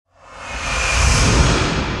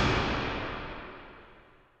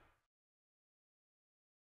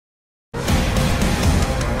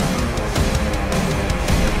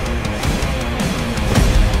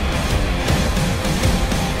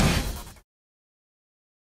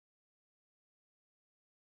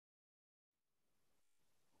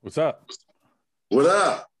What's up? What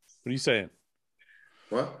up? What are you saying?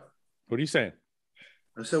 What? What are you saying?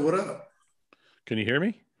 I said, what up? Can you hear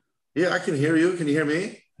me? Yeah, I can hear you. Can you hear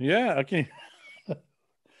me? Yeah, I can. I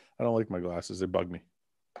don't like my glasses. They bug me.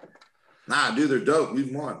 Nah, dude, they're dope. Leave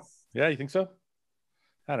them on. Yeah, you think so?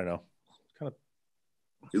 I don't know. Kind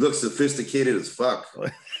You look sophisticated as fuck. of.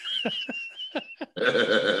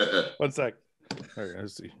 One sec. All right,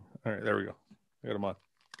 let's see. All right, there we go. I got them on.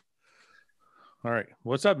 All right.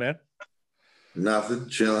 What's up, man? Nothing.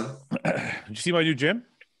 Chilling. Did you see my new gym?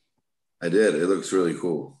 I did. It looks really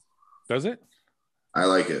cool. Does it? I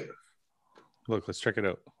like it. Look, let's check it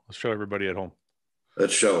out. Let's show everybody at home.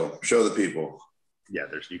 Let's show them. Show the people. Yeah,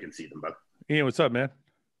 you can see them, but Ian, what's up, man?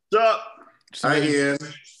 what's up? Hi, Ian. Did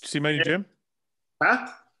you see my new gym? Huh?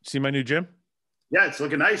 See my new gym? Yeah, it's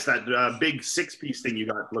looking nice. That big 6-piece thing you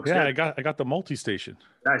got looks Yeah, good. I got the multi-station.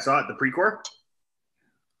 Yeah, I saw it. The Precor.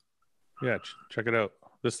 Yeah, check it out.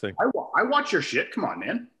 This thing. I watch your shit. Come on,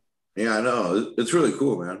 man. Yeah, I know. It's really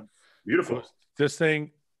cool, man. Beautiful. This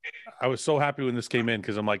thing, I was so happy when this came in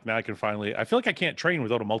because I'm like, now I can finally. I feel like I can't train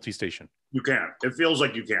without a multi-station. You can. It feels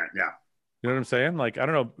like you can. Yeah. You know what I'm saying? Like, I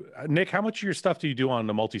don't know, Nick. How much of your stuff do you do on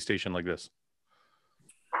the multi-station like this?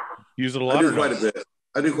 Use it a lot. I do quite a bit.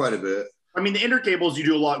 I do quite a bit. I mean, the intercables you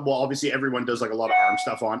do a lot. Well, obviously everyone does like a lot of arm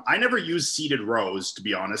stuff on. I never use seated rows, to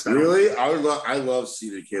be honest. Really? I love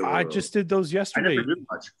seated cable. I just did those I yesterday. never do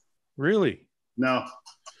much. Really? No.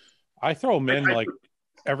 I throw them in like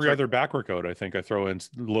every other back workout. I think I throw in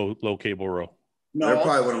low cable row. They're No.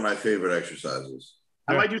 probably one of my favorite exercises.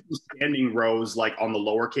 I might do some standing rows like on the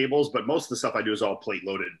lower cables, but most of the stuff I do is all plate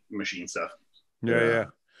loaded machine stuff. Yeah.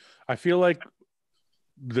 I feel like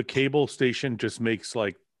the cable station just makes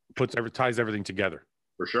like ties everything together.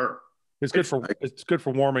 For sure. It's good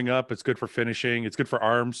for warming up. It's good for finishing. It's good for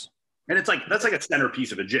arms. And it's like that's like a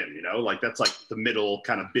centerpiece of a gym, you know, like that's like the middle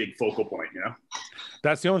kind of big focal point, you know.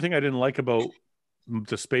 That's the only thing I didn't like about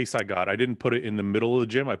the space I got. I didn't put it in the middle of the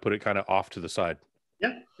gym. I put it kind of off to the side.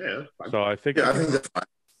 Yeah. That's fine. So I think that's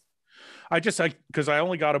fine. Because I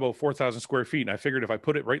only got about 4,000 square feet, and I figured if I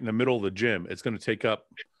put it right in the middle of the gym, it's going to take up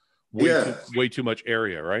way too much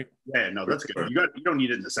area, right? Yeah, no, that's good. You don't need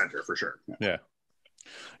it in the center for sure.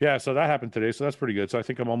 Yeah. So that happened today. So that's pretty good. So I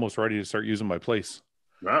think I'm almost ready to start using my place.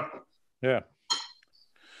 Yeah.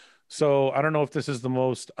 So I don't know if this is the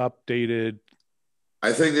most updated.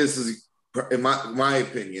 I think this is, in my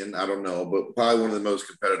opinion, I don't know, but probably one of the most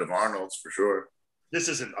competitive Arnolds for sure. This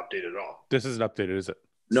isn't updated at all. This isn't updated, is it?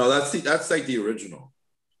 No, that's like the original.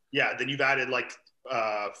 Yeah, then you've added like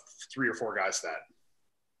 3 or 4 guys to that.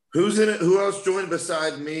 Who's in it? Who else joined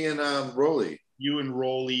beside me and Rolly? You and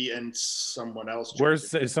Rolly and someone else.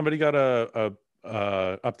 Has somebody got a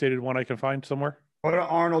updated one I can find somewhere? Go to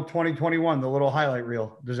Arnold 2021, the little highlight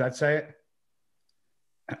reel. Does that say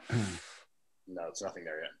it? No, it's nothing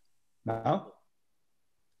there yet. No?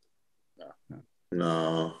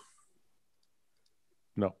 No.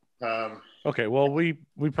 Okay, well, you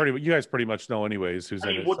guys pretty much know anyways who's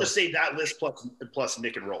in it. We'll just say that list plus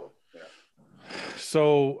Nick and Rolly. Yeah.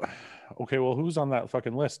 So, okay, well, who's on that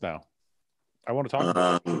fucking list now? I want to talk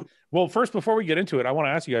about it. Well, first, before we get into it, I want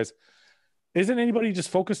to ask you guys, isn't anybody just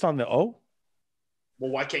focused on the O?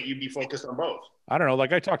 Well, why can't you be focused on both? I don't know.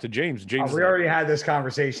 Like I talked to James. We already had this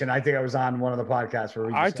conversation. I think I was on one of the podcasts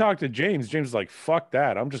where I talked to James. James was like, fuck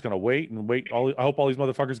that. I'm just going to wait. I hope all these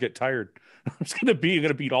motherfuckers get tired. I'm just going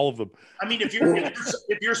to beat all of them. I mean, if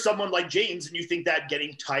you're someone like James and you think that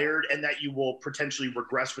getting tired and that you will potentially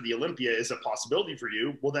regress for the Olympia is a possibility for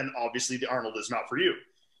you, well, then obviously the Arnold is not for you.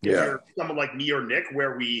 Yeah. If you're someone like me or Nick,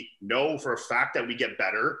 where we know for a fact that we get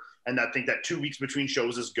better and that think that 2 weeks between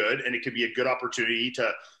shows is good and it could be a good opportunity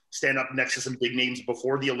to stand up next to some big names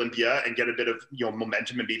before the Olympia and get a bit of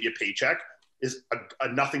momentum and maybe a paycheck is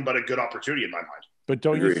a nothing but a good opportunity in my mind. But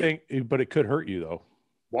don't you think? But it could hurt you though.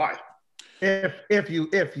 Why? If you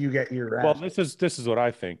get your ass. Well, this is what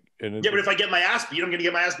I think. But if I get my ass beat, I'm going to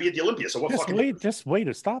get my ass beat at the Olympia. So what? Just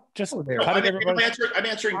wait. Stop. Just I'm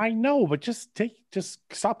answering. I know, but just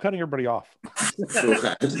stop cutting everybody off. You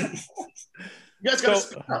guys got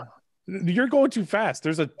to. You're going too fast.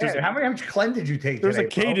 How much cleanse did you take? There's today, a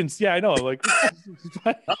cadence. Bro? Yeah, I know. Like,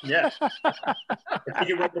 yeah. I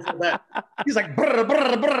think right before that. He's like, brr,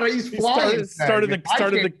 brr, brr, he's flying. Started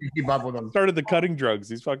the cutting drugs.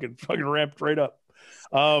 He's fucking ramped right up.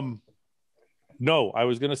 No, I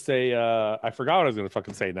was gonna say. I forgot what I was gonna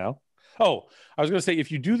fucking say now. Oh, I was gonna say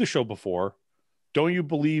if you do the show before, don't you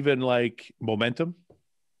believe in like momentum?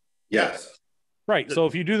 Yes. Right. So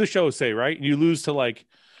if you do the show, say right, and you lose to like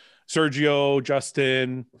Sergio,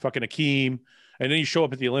 Justin, fucking Akeem, and then you show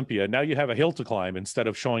up at the Olympia. Now you have a hill to climb instead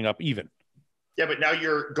of showing up even. Yeah, but now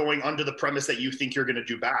you're going under the premise that you think you're going to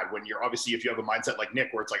do bad when you're obviously, if you have a mindset like Nick,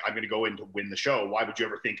 where it's like, I'm going to go in to win the show. Why would you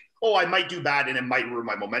ever think, oh, I might do bad and it might ruin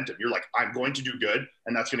my momentum? You're like, I'm going to do good.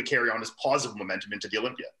 And that's going to carry on as positive momentum into the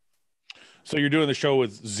Olympia. So you're doing the show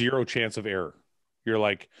with zero chance of error. You're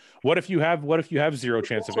like, what if you have zero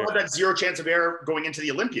chance of error? That zero chance of error going into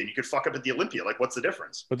the Olympia, and you could fuck up at the Olympia. Like, what's the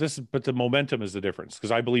difference? But the momentum is the difference,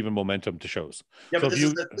 because I believe in momentum to shows. Yeah, so but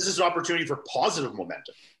this is an opportunity for positive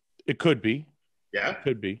momentum. It could be. Yeah, it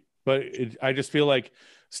could be. But I just feel like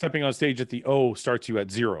stepping on stage at the O starts you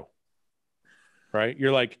at zero. Right?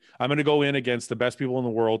 You're like, I'm going to go in against the best people in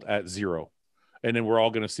the world at zero, and then we're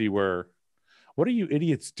all going to see where. What are you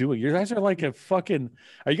idiots doing? You guys are like a fucking.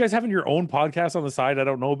 Are you guys having your own podcast on the side I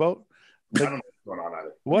don't know about? Like, I don't know what's going on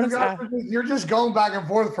either. What is that? You're just going back and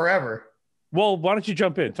forth forever. Well, why don't you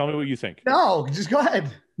jump in? Tell me what you think. No, just go ahead.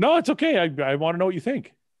 No, it's okay. I want to know what you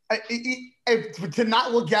think. To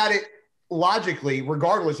not look at it logically,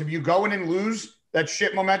 regardless, if you go in and lose, that's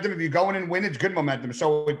shit momentum. If you go in and win, it's good momentum.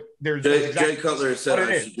 So there's Jay Cutler said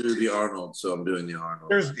I should do the Arnold, so I'm doing the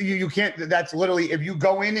Arnold. You can't. That's literally, if you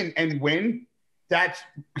go in and win, that's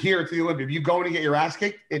here at the Olympia. If you go in and get your ass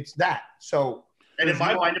kicked, it's that. So, and in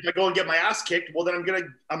my mind, if I go and get my ass kicked, well, then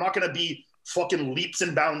I'm not gonna be fucking leaps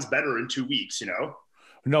and bounds better in 2 weeks, you know?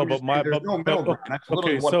 No, but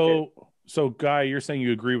okay. So Guy, you're saying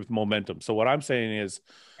you agree with momentum. So what I'm saying is,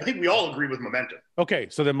 I think we all agree with momentum. Okay,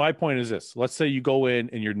 so then my point is this: let's say you go in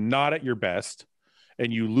and you're not at your best,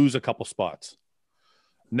 and you lose a couple spots.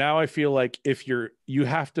 Now I feel like if you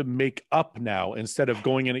have to make up now instead of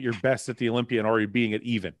going in at your best at the Olympia and already being at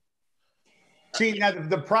even. See, now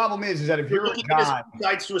the problem is that if you're a guy,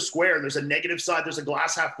 sides to a square, there's a negative side, there's a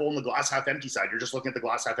glass half full and the glass half empty side. You're just looking at the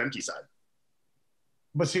glass half empty side.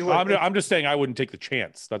 But see, look, I'm just saying I wouldn't take the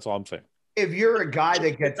chance. That's all I'm saying. If you're a guy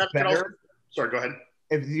that gets better, sorry, go ahead.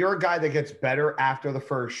 If you're a guy that gets better after the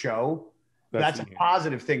first show, that's a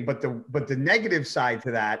positive thing. But the negative side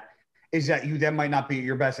to that is that you then might not be at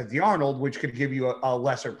your best at the Arnold, which could give you a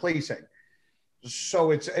lesser placing.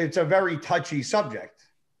 So it's a very touchy subject,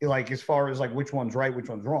 like as far as like which one's right, which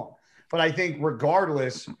one's wrong. But I think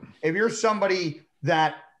regardless, if you're somebody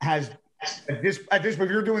that has if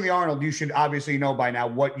you're doing the Arnold, you should obviously know by now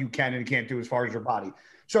what you can and can't do as far as your body.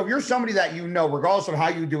 So if you're somebody that you know, regardless of how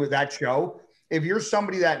you do it that show, if you're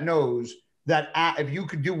somebody that knows that if you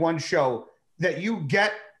could do one show that you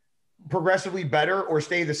get progressively better or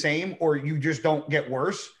stay the same, or you just don't get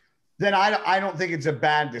worse, then I don't think it's a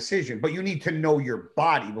bad decision. But you need to know your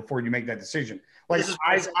body before you make that decision. Like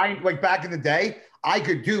I like back in the day, I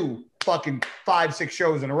could do fucking 5-6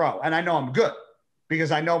 shows in a row, and I know I'm good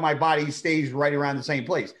because I know my body stays right around the same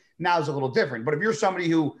place. Now it's a little different. But if you're somebody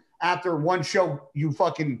who after one show you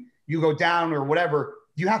go down or whatever,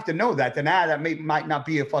 you have to know that. Then that might not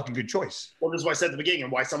be a fucking good choice. Well, this is why I said at the beginning,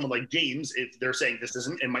 and why someone like James, if they're saying this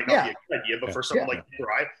isn't, it might not be a good idea, but for someone like you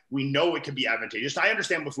or I, we know it could be advantageous. I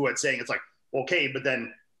understand what Fouad's saying. It's like, okay, but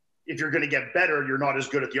then if you're going to get better, you're not as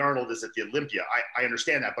good at the Arnold as at the Olympia. I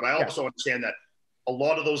understand that, but I also understand that a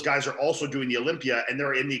lot of those guys are also doing the Olympia, and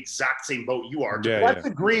they're in the exact same boat you are. Let's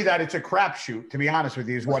agree that it's a crapshoot, to be honest with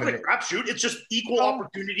you, is what it is. Crapshoot. It's just equal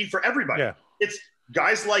opportunity for everybody. Yeah. It's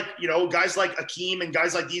guys like Akeem and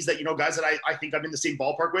guys like these that, guys that I think I'm in the same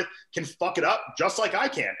ballpark with can fuck it up just like I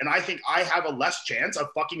can. And I think I have a less chance of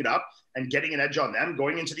fucking it up and getting an edge on them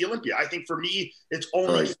going into the Olympia. I think for me, it's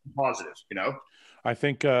only positive, I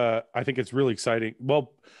think it's really exciting.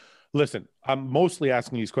 Well, listen, I'm mostly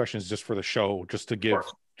asking these questions just for the show, just to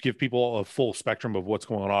give people a full spectrum of what's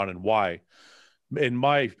going on and why. In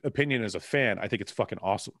my opinion, as a fan, I think it's fucking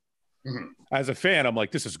awesome. Mm-hmm. As a fan, I'm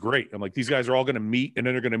like, this is great. I'm like, these guys are all going to meet, and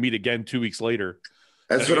then they're going to meet again 2 weeks later.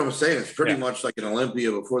 That's what I'm saying. It's pretty much like an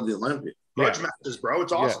Olympia before the Olympia. Grudge matches, bro.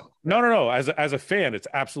 It's awesome. No. As a fan, it's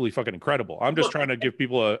absolutely fucking incredible. I'm just trying to give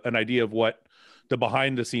people an idea of what the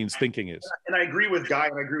behind the scenes thinking is. And I agree with Guy,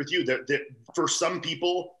 and I agree with you that for some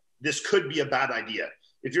people, this could be a bad idea.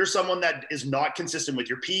 If you're someone that is not consistent with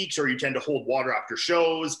your peaks, or you tend to hold water after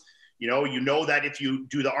shows, you know that if you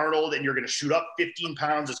do the Arnold and you're going to shoot up 15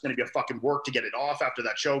 pounds, it's going to be a fucking work to get it off after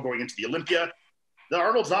that show going into the Olympia. The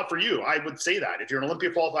Arnold's not for you. I would say that. If you're an Olympia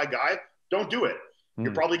qualified guy, don't do it.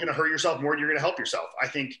 You're probably going to hurt yourself more than you're going to help yourself. I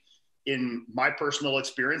think in my personal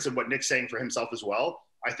experience and what Nick's saying for himself as well,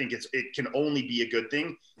 I think it can only be a good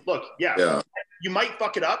thing. Look, you might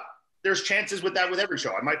fuck it up. There's chances with that with every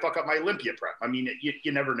show. I might fuck up my Olympia prep. I mean,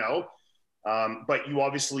 you never know. But you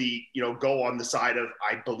obviously, go on the side of,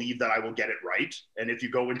 I believe that I will get it right. And if you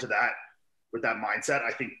go into that with that mindset,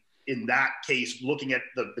 I think in that case, looking at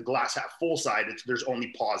the glass half full side, there's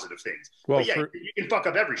only positive things. Well, but yeah, you can fuck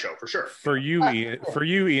up every show for sure. For you,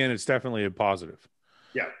 Ian, it's definitely a positive.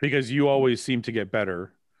 Yeah. Because you always seem to get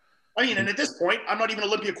better. I mean, and at this point, I'm not even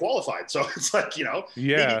Olympia qualified. So it's like,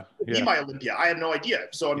 maybe be my Olympia. I have no idea.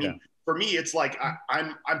 So, I mean, for me, it's like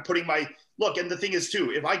I'm putting my look. And the thing is,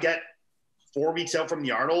 too, if I get 4 weeks out from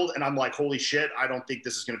the Arnold and I'm like, holy shit, I don't think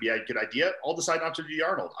this is going to be a good idea, I'll decide not to do the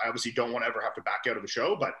Arnold. I obviously don't want to ever have to back out of the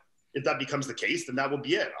show. But if that becomes the case, then that will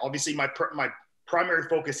be it. Obviously, my primary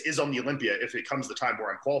focus is on the Olympia if it comes the time where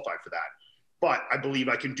I'm qualified for that. But I believe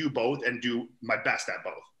I can do both and do my best at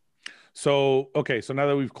both. So, okay. So now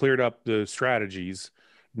that we've cleared up the strategies,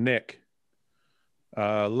 Nick,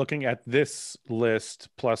 looking at this list,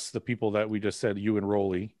 plus the people that we just said, you and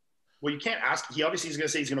Rolly. Well, you can't ask. He obviously is going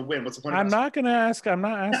to say he's going to win. What's the point? I'm not going to ask. I'm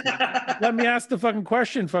not asking. Let me ask the fucking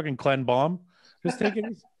question, fucking Clen Bomb. Just take it.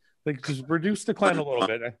 Like, just reduce the Clen a little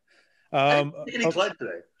bit. Clen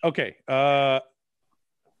today. Okay. Now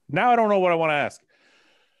I don't know what I want to ask.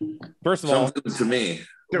 First of all, to me.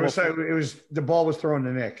 It was the ball was thrown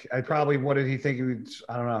to Nick. What did he think he would?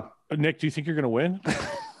 I don't know. Nick, do you think you're going to win?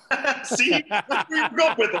 See, we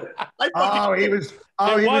go with it. He was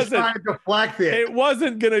trying to deflect it. It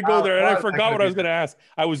wasn't going to go there, and I forgot what I was going to ask.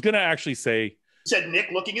 I was going to actually say. You said Nick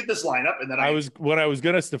looking at this lineup, and then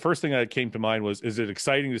the first thing that came to mind was: is it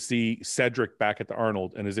exciting to see Cedric back at the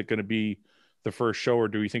Arnold, and is it going to be the first show, or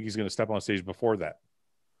do we think he's going to step on stage before that?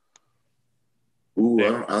 Ooh,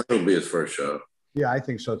 I think it'll be his first show. Yeah, I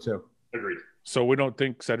think so too. Agreed. So we don't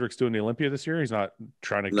think Cedric's doing the Olympia this year. He's not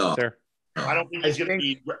trying to get there. I don't think he's going to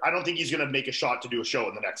be. I don't think he's going to make a shot to do a show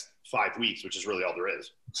in the next 5 weeks, which is really all there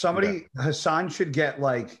is. Hassan should get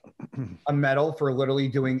like a medal for literally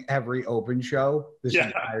doing every open show.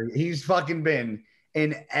 He's fucking been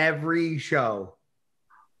in every show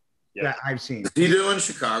that I've seen. Is he doing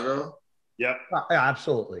Chicago? Yep. Yeah,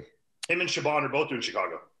 absolutely. Him and Siobhan are both doing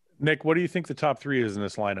Chicago. Nick, what do you think the top 3 is in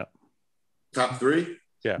this lineup? Top 3?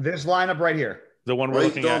 Yeah. This lineup right here. The one we're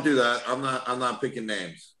looking at. Don't do that. I'm not picking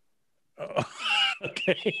names.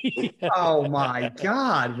 Okay. Oh my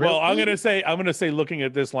God. Really? Well, I'm gonna say looking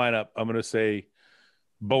at this lineup, I'm gonna say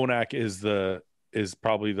Bonac is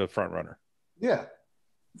probably the front runner. Yeah.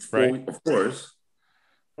 Right. Of course.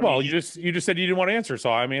 Well, you just said you didn't want to answer,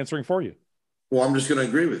 so I'm answering for you. Well, I'm just gonna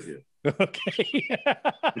agree with you. Okay.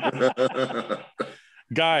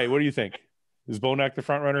 Guy, what do you think? Is Bonac the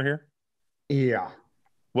front runner here? Yeah.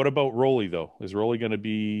 What about Rolly though? Is Rolly going to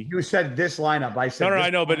be? You said this lineup. I said no. I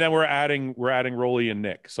know, but then we're adding Rolly and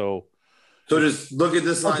Nick. So just look at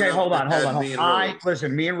this lineup. Okay, hold on.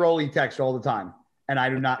 Listen. Me and Rolly text all the time, and I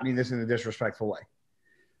do not mean this in a disrespectful way.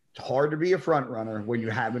 It's hard to be a front runner when you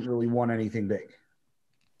haven't really won anything big.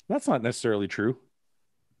 That's not necessarily true.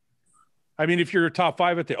 I mean, if you're top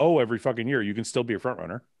 5 at the O every fucking year, you can still be a front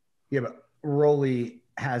runner. Yeah, but Rolly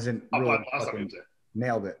hasn't really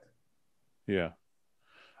nailed it. Yeah.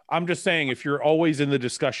 I'm just saying, if you're always in the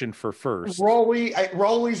discussion for first.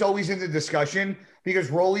 Rolly's always in the discussion because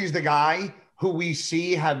Rolly's the guy who we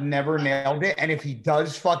see have never nailed it. And if he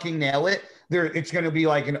does fucking nail it, it's going to be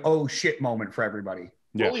like an oh shit moment for everybody.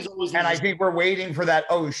 Yeah. And I think we're waiting for that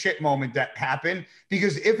oh shit moment that happen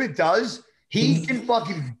because if it does, he can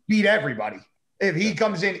fucking beat everybody. If he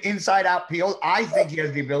comes in inside out peeled, I think he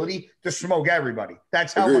has the ability to smoke everybody.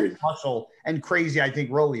 That's how much muscle and crazy I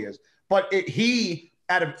think Rolly is. But he,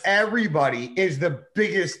 out of everybody, is the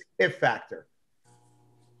biggest if factor.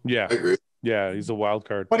 Yeah, I agree. Yeah, he's a wild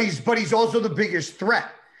card. But he's also the biggest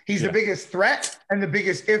threat. He's the biggest threat and the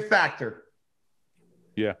biggest if factor.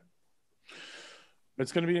 Yeah.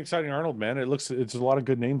 It's going to be an exciting Arnold, man. It's a lot of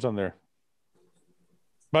good names on there.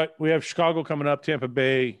 But we have Chicago coming up, Tampa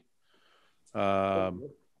Bay,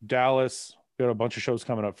 Dallas. We got a bunch of shows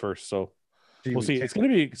coming up first, so we'll see. It's going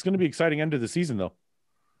to be exciting end of the season, though.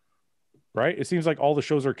 Right? It seems like all the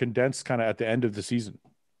shows are condensed kind of at the end of the season.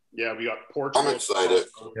 Yeah, we got Portugal. I'm excited.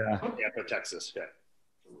 Tampa, Texas. Yeah.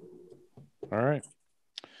 All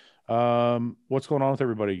right. What's going on with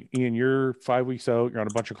everybody? Ian, you're 5 weeks out. You're on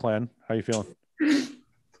a bunch of clan. How you feeling?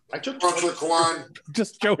 I took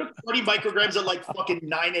just joking. 20 micrograms at like fucking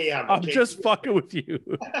 9 a.m. I'm just fucking with you.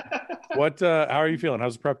 How are you feeling?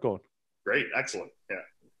 How's the prep going? Great. Excellent. Yeah.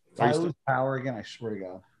 I lose power again, I swear to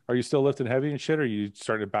God. Are you still lifting heavy and shit, or are you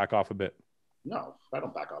starting to back off a bit? No, I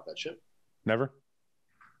don't back off that shit. Never?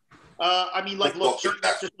 I mean, like, look, certain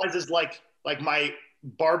exercises like my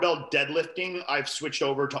barbell deadlifting, I've switched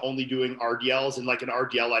over to only doing RDLs. And like an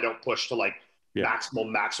RDL, I don't push to like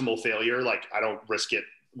maximal failure. Like I don't risk it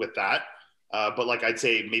with that. But like I'd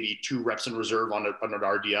say maybe 2 reps in reserve on an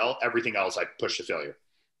RDL. Everything else I push to failure.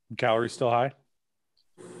 Calories still high?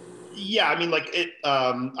 Yeah, I mean, like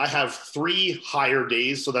I have 3 higher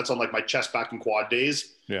days, so that's on like my chest, back, and quad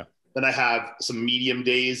days. Yeah. Then I have some medium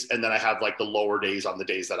days, and then I have like the lower days on the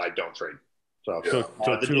days that I don't train. So,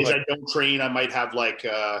 the days I don't train, I might have like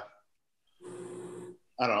I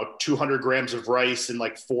don't know, 200 grams of rice and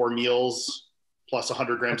like 4 meals plus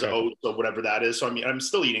 100 grams of oats or whatever that is. So I mean, I'm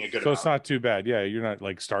still eating a good amount. It's not too bad. Yeah, you're not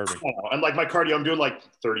like starving. And like my cardio, I'm doing like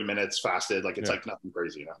 30 minutes fasted. Like it's like nothing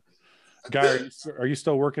crazy, you know. Guy, are you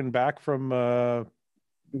still working back from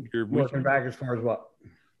your working back as far as what?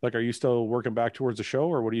 Like, are you still working back towards the show,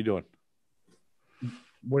 or what are you doing?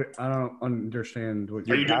 What, I don't understand what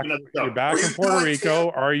you're doing. You're back in Puerto Rico.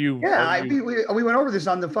 Are you? Yeah, we went over this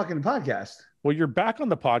on the fucking podcast. Well, you're back on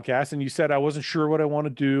the podcast, and you said I wasn't sure what I want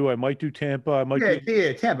to do. I might do Tampa. I might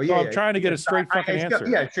do Tampa. So I'm trying to get a straight fucking answer.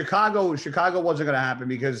 Yeah, Chicago wasn't going to happen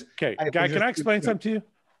because. Okay, Guy, can I explain something to you?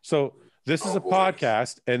 So this is a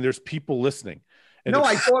podcast, and there's people listening. And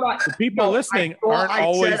I thought the people listening aren't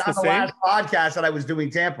always the same. Last podcast that I was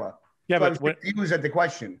doing Tampa. Yeah, so but he was at the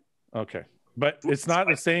question. Okay. But it's not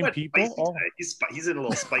the same people. He's in a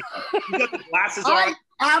little spicy. He's got the glasses on.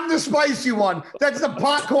 I'm the spicy one. That's the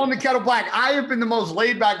pot calling the kettle black. I have been the most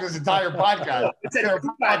laid back this entire podcast. It's a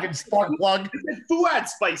fucking spark plug. Fouad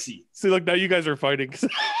spicy. See, look, now you guys are fighting.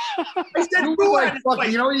 I said Fouad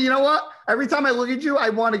spicy. You know what? Every time I look at you, I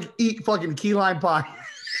want to eat fucking key lime pie.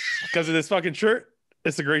 Because of this fucking shirt?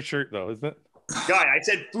 It's a great shirt, though, isn't it? Guy, I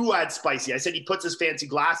said Fouad spicy. I said he puts his fancy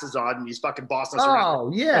glasses on and he's fucking bossing us around.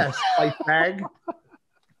 Oh, yes, spice bag.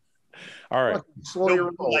 All right. Slow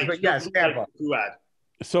your roll. But yes, Tampa. Fouad.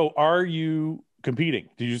 So are you competing?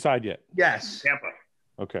 Did you decide yet? Yes. Tampa.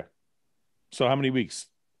 Okay. So how many weeks?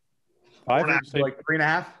 5? Like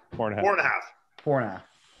 3.5? 4.5. 4.5. 4.5.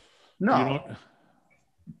 No. You know,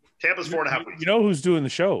 Tampa's 4.5 weeks. You know who's doing the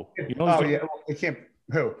show? You know yeah. It can't.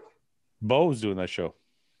 Who? Bo's doing that show.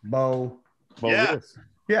 Bo yeah.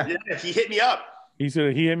 Yeah. He hit me up. He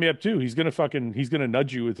hit me up too. He's gonna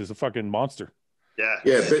nudge you with his fucking monster. Yeah.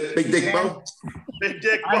 Yeah, big dick Bo. Big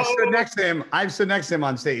dick Bo. I stood next to him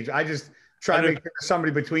on stage. I just try to make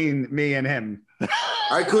somebody between me and him.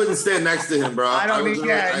 I couldn't stand next to him, bro. I don't need.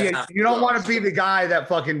 Yeah. You don't want to be the guy that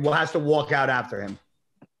fucking has to walk out after him.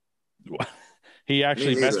 He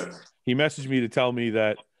actually messaged me to tell me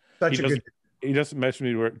that he doesn't message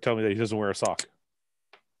me to tell me that he doesn't wear a sock.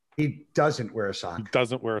 He doesn't wear a sock. He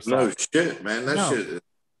doesn't wear a sock. No shit, man. That shit is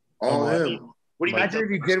all him. What do you imagine if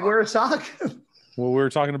he did wear a sock? Well, we were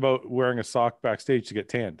talking about wearing a sock backstage to get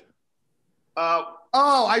tanned. I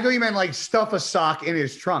thought you meant like stuff a sock in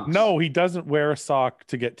his trunk. No, he doesn't wear a sock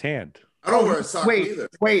to get tanned. I don't wear a sock either.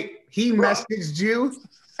 Wait, he messaged you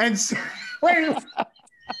and said, wait.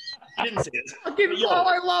 He didn't say it.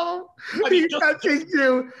 I love him. He messaged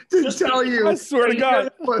you to tell you. I swear to God.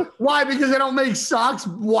 Why? Because they don't make socks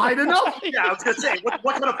wide enough? Yeah, I was going to say, what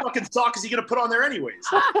kind of fucking sock is he going to put on there anyways?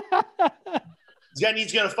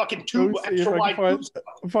 He's going to fucking tube extra wide.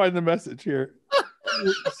 Find the message here.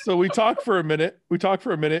 So we talk for a minute,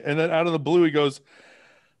 and then out of the blue, he goes,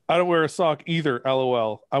 I don't wear a sock either,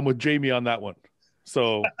 LOL. I'm with Jamie on that one.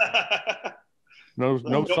 So... No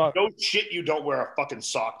sock. No shit, you don't wear a fucking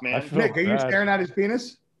sock, man. Nick, are you staring at his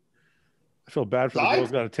penis? I feel bad for the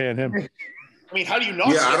girl's got to tan him. I mean, how do you not?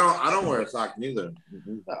 Yeah, I don't wear a sock neither.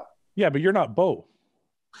 No. Yeah, but you're not Bo.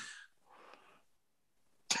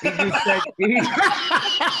 What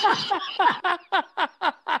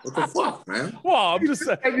the fuck, man? Well, I'm just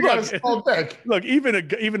saying. Look,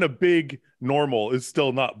 even a big normal is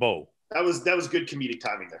still not Bo. That was good comedic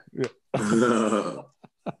timing there. Yeah.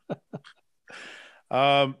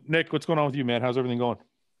 Nick, what's going on with you, man? How's everything going?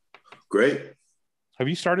 Great. Have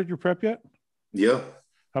you started your prep yet? Yeah.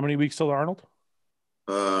 How many weeks till Arnold?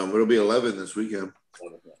 It'll be 11 this weekend.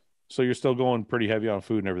 So you're still going pretty heavy on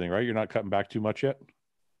food and everything, right? You're not cutting back too much yet?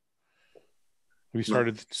 Have you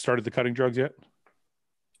started the cutting drugs yet?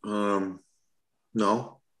 No.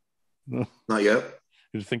 Not yet.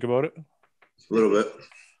 Did you think about it? A little bit.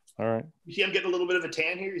 All right. You see I'm getting a little bit of a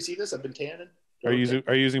tan here? You see this? I've been tanning. Are you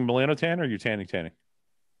using Melanotan or are you tanning?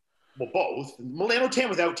 Well, both. Melanotan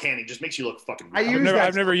without tanning just makes you look fucking.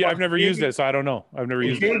 I've never used it, so I don't know. I've never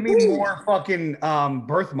used it. It gave me more fucking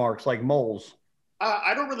birthmarks, like moles.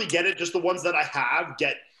 I don't really get it. Just the ones that I have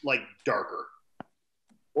get like darker,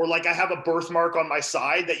 or like I have a birthmark on my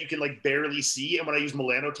side that you can like barely see, and when I use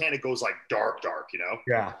Melanotan, it goes like dark, you know.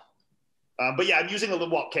 Yeah. But yeah, I'm using a little.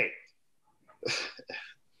 Well, okay.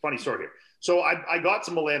 Funny story here. So I got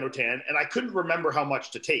some Melanotan, and I couldn't remember how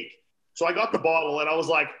much to take. So I got the bottle, and I was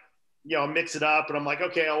like, mix it up. And I'm like,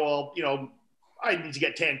 okay, well, I need to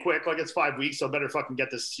get tan quick. Like, it's 5 weeks, so I better fucking get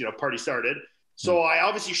this, party started. So I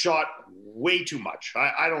obviously shot way too much.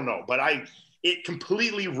 I don't know, but it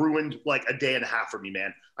completely ruined like a day and a half for me,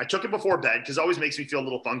 man. I took it before bed because it always makes me feel a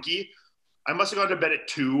little funky. I must have gone to bed at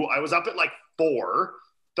 2. I was up at like 4,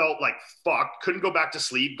 felt like fucked, couldn't go back to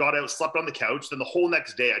sleep, got out, slept on the couch. Then the whole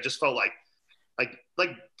next day, I just felt like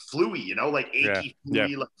fluey, you know, like achy,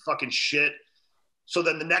 fluey, like fucking shit. So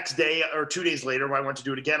then the next day or 2 days later, when I went to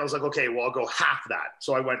do it again, I was like, okay, well, I'll go half that.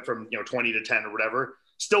 So I went from, 20 to 10 or whatever.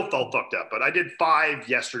 Still felt fucked up, but I did 5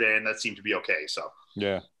 yesterday and that seemed to be okay. So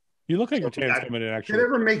yeah, you look like your tan's coming in actually. Did it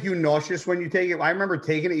ever make you nauseous when you take it? I remember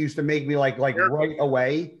taking it used to make me like right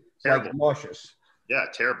away, terrible. Like nauseous. Yeah,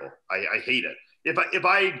 terrible. I hate it. If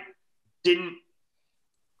I didn't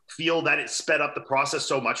feel that it sped up the process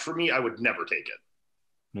so much for me, I would never take it.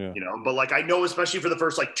 Yeah. But like I know, especially for the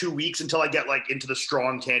first like 2 weeks until I get like into the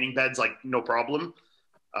strong tanning beds, like no problem.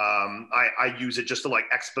 I use it just to like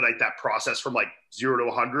expedite that process from like 0 to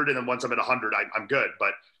 100, and then once I'm at 100, I'm good.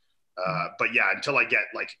 But yeah, until I get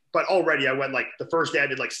like, but already I went like the first day I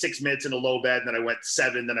did like 6 minutes in a low bed, then I went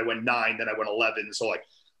 7, then I went 9, then I went 11. So like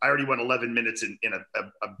I already went 11 minutes in a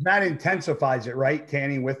that intensifies it, right?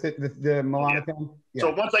 Tanning with it, the Melanotan. Yeah.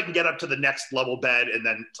 So once I can get up to the next level bed, and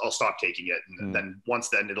then I'll stop taking it, and then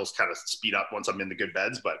it'll kind of speed up once I'm in the good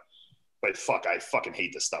beds. But fuck, I fucking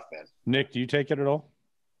hate this stuff, man. Nick, do you take it at all?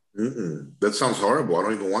 That sounds horrible. I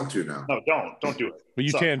don't even want to now. No, don't do it. But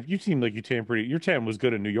you seem like you tan pretty. Your tan was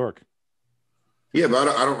good in New York. Yeah, but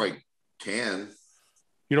I don't like tan.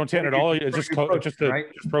 You don't tan at all. It's just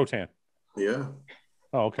pro tan. Yeah.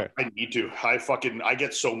 Oh, okay. I need to. I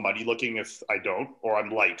get so muddy looking if I don't, or I'm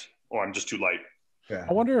light, or I'm just too light. Yeah.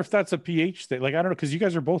 I wonder if that's a pH thing. Like I don't know, because you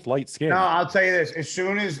guys are both light skinned. No, I'll tell you this. As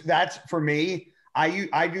soon as that's for me,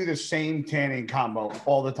 I do the same tanning combo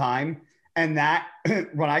all the time. And that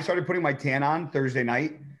when I started putting my tan on Thursday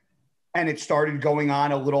night and it started going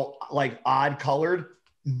on a little like odd colored,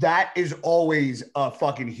 that is always a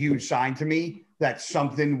fucking huge sign to me that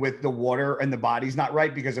something with the water and the body's not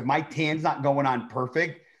right. Because if my tan's not going on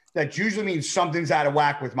perfect, that usually means something's out of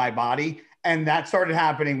whack with my body. And that started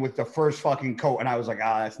happening with the first fucking coat. And I was like,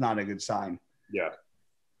 that's not a good sign. Yeah,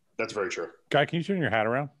 that's very true. Guy, can you turn your hat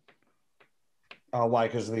around? Oh, why?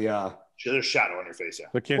 Because there's a shadow on your face,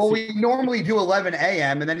 yeah. We normally do 11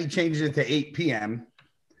 a.m. and then he changes it to 8 p.m.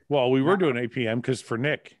 Well, we were doing 8 p.m. because for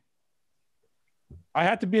Nick, I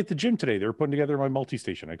had to be at the gym today. They were putting together my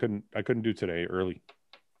multi-station. I couldn't do today early.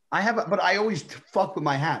 But I always fuck with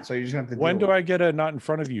my hat, so you're just gonna have to. When do I get a not in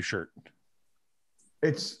front of you shirt?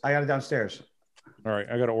 I got it downstairs. All right,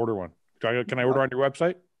 I got to order one. Can I order on your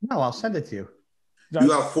website? No, I'll send it to you. You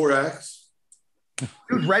got 4X?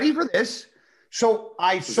 Dude, ready for this? So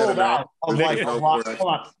I sold out of like a lot.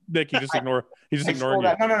 Hold on. Nick, he just ignoring you.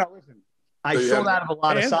 No, listen. I sold out of a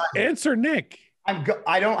lot of sizes. Answer Nick.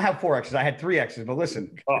 I don't have 4Xs. I had 3Xs, but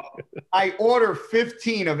listen. I order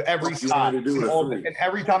 15 of every size. And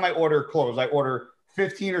every time I order clothes, I order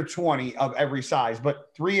 15 or 20 of every size.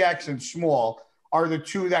 But 3X and small are the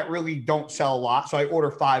two that really don't sell a lot. So I order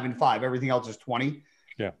 5 and 5. Everything else is 20.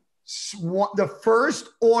 Yeah. The first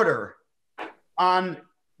order on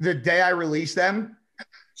the day I released them,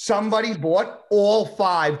 somebody bought all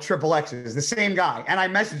 5 triple X's, the same guy. And I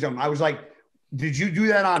messaged him. I was like, did you do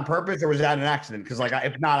that on purpose or was that an accident? Because like,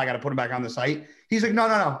 if not, I got to put them back on the site. He's like,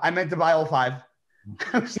 no. I meant to buy all 5.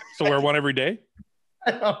 So wear one every day?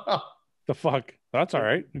 I don't know. The fuck? That's all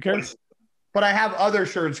right. Who cares? But I have other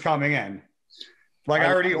shirts coming in. Like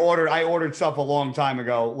I ordered stuff a long time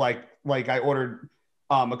ago. Like I ordered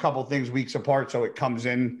a couple things weeks apart. So it comes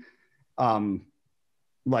in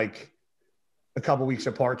like a couple weeks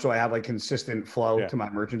apart. So I have like consistent flow to my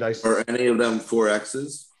merchandise. Are any of them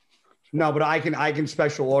 4Xs? No, but I can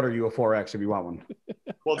special order you a 4X if you want one.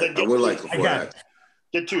 Well, then I would like a 4X.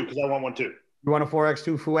 Get 2 because I want one too. You want a 4X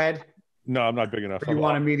too, Fouad? No, I'm not big enough. Or you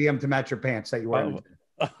want a medium to match your pants that you wear?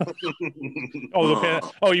 The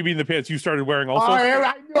pants. Oh, you mean the pants you started wearing also?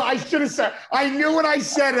 I knew. I should have said. I knew when I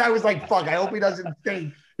said it. I was like, "Fuck!" I hope he doesn't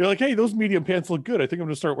think. You're like, hey, those medium pants look good. I think I'm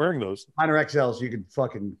gonna start wearing those. Mine are XLs. You can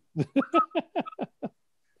fucking.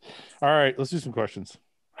 All right, let's do some questions.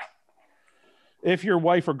 If your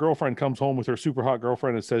wife or girlfriend comes home with her super hot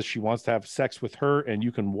girlfriend and says she wants to have sex with her and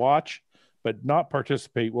you can watch but not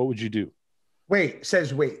participate, what would you do? Wait.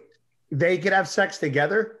 They could have sex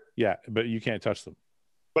together? Yeah, but you can't touch them.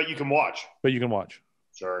 But you can watch.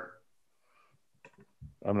 Sure.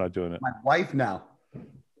 I'm not doing it. My wife now.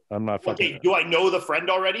 I'm not fucking. Okay, do I know the friend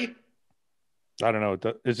already? I don't know.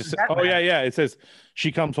 It's just. Yeah. It says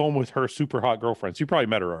she comes home with her super hot girlfriend. So you probably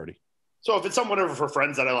met her already. So if it's someone of her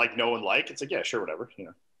friends that I like, know, and like, it's like, yeah, sure, whatever.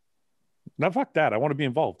 Now fuck that. I want to be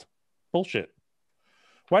involved. Bullshit.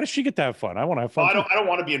 Why does she get to have fun? I want to have fun. I don't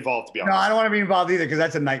want to be involved, to be honest. No, I don't want to be involved either because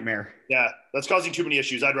that's a nightmare. Yeah, that's causing too many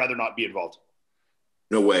issues. I'd rather not be involved.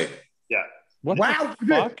 No way. Yeah. What wow,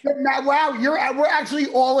 wow, we're actually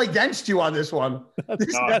all against you on this one.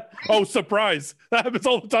 Oh, surprise! That happens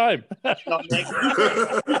all the time.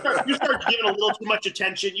 You start giving a little too much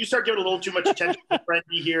attention. You start giving a little too much attention to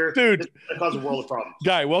Friendly here, dude. It's gonna cause a world of problems.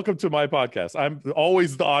 Guy, welcome to my podcast. I'm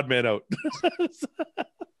always the odd man out.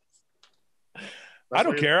 I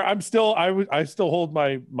don't care. I still hold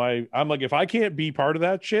my. I'm like, if I can't be part of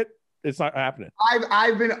that shit, it's not happening.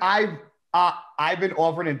 I've been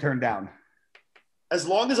offered and turned down. As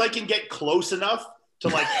long as I can get close enough to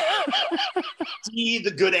like see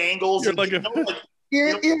the good angles, and,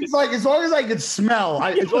 it's like as long as I can smell.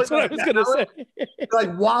 That's what I was gonna say.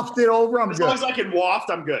 Like waft it over, I'm good. As long as I can waft,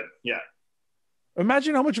 I'm good. Yeah.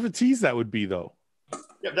 Imagine how much of a tease that would be, though.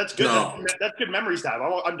 Yeah, that's good. No. That's good memories to have.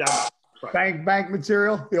 I'm down. Spank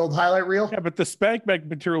material, the old highlight reel. Yeah, but the spank bank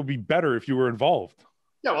material would be better if you were involved.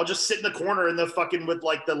 Yeah, I'll just sit in the corner in the fucking with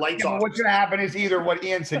like the lights off. What's gonna happen is either what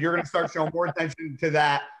Iain said, you're gonna start showing more attention to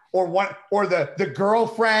that, or the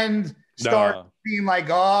girlfriend start being like,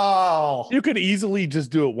 oh. You could easily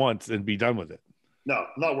just do it once and be done with it. No,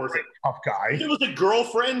 not worth it. Tough guy. If it was a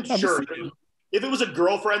girlfriend, sure. If it was a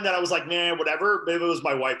girlfriend, then I was like, man, whatever. But if it was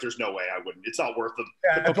my wife, there's no way I wouldn't. It's not worth it.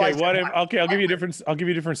 Yeah, okay, what if? Okay, I'll give you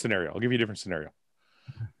a different scenario.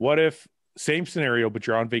 What if same scenario, but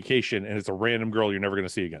you're on vacation and it's a random girl you're never going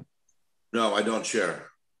to see again? No, I don't share.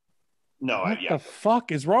 No, what the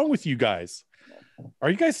fuck is wrong with you guys? Are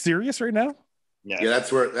you guys serious right now? Yeah,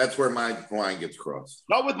 that's where my line gets crossed.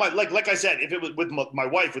 Not with my like I said. If it was with my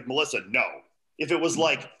wife, with Melissa, no. If it was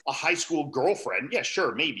like a high school girlfriend, yeah,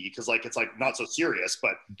 sure, maybe, because like it's like not so serious.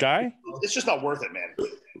 But Guy, it's just not worth it, man.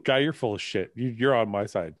 Guy, you're full of shit. You're on my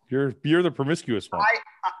side. You're the promiscuous one.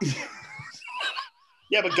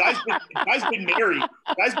 Yeah, but guy's been married.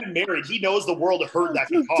 Guy's been married. He knows the world of hurt that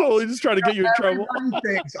can cause. Totally just trying to get you in trouble.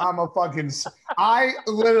 Everybody thinks I'm a fucking.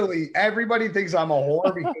 Everybody thinks I'm a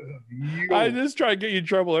whore because of you. I just try to get you in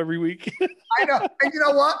trouble every week. I know, and you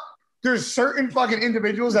know what? There's certain fucking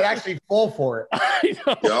individuals that actually fall for it.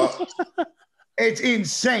 I know. Yeah. It's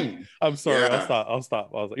insane. I'm sorry. Yeah. I'll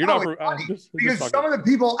stop. You're not because some of the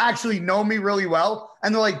people actually know me really well,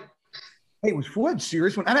 and they're like, "Hey, was Fouad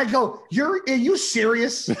serious?" And I go, are you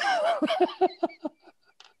serious?"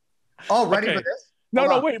 Oh, ready for this?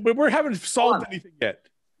 No, wait, but we haven't solved anything yet.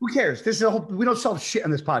 Who cares? This is we don't solve shit on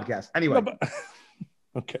this podcast. Anyway. No,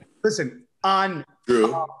 okay. Listen, on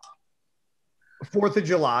 4th of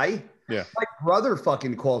July, my brother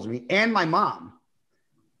fucking calls me and my mom.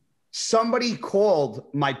 Somebody called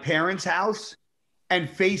my parents' house and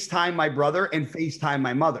FaceTime my brother and FaceTime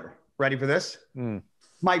my mother. Ready for this? Mm.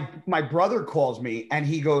 My brother calls me and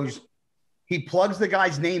he plugs the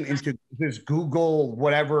guy's name into this Google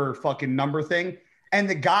whatever fucking number thing. And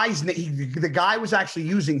the guy was actually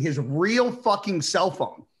using his real fucking cell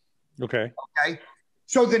phone. Okay.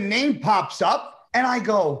 So the name pops up and I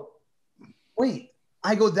go, wait,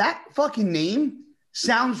 that fucking name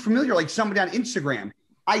sounds familiar, like somebody on Instagram.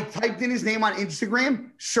 I typed in his name on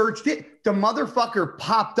Instagram, searched it. The motherfucker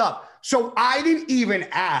popped up. So I didn't even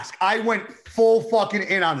ask. I went full fucking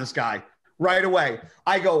in on this guy right away.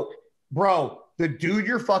 I go, bro, the dude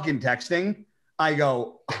you're fucking texting. I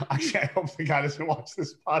go, actually, I hope the guy doesn't watch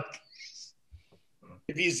this podcast.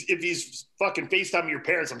 If he's fucking FaceTiming your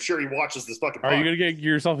parents, I'm sure he watches this fucking podcast. Are you going to get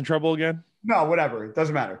yourself in trouble again? No, whatever. It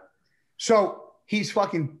doesn't matter. So he's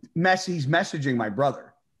fucking he's messaging my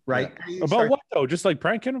brother, right? Yeah. About what though? Just like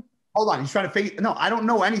pranking him? Hold on. He's trying to no, I don't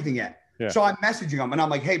know anything yet. Yeah. So I'm messaging him and I'm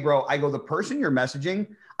like, hey, bro, I go, the person you're messaging,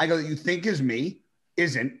 I go, that you think is me,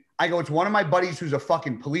 isn't. I go, it's one of my buddies who's a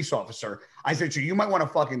fucking police officer. I said, so you might want to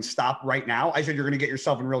fucking stop right now. I said, you're going to get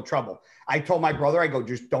yourself in real trouble. I told my brother, I go,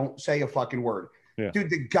 just don't say a fucking word. Yeah.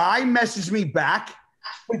 Dude, the guy messaged me back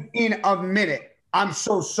within a minute. I'm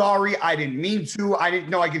so sorry. I didn't mean to. I didn't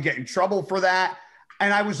know I could get in trouble for that.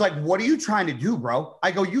 And I was like, what are you trying to do, bro?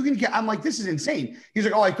 I go, I'm like, this is insane. He's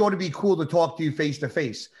like, oh, I thought it'd be cool to talk to you face to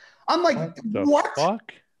face. I'm like, what?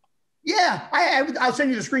 Fuck? Yeah, I'll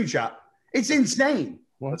send you the screenshot. It's insane.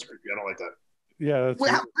 Well, that's creepy. I don't like that. Yeah. That's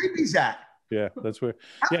how creepy is that? Yeah, that's weird.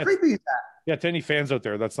 How creepy is that? Yeah, to any fans out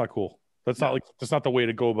there, that's not cool. That's not the way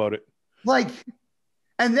to go about it. Like,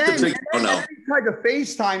 and then he tried to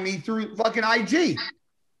FaceTime me through fucking IG.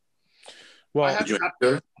 Well, I have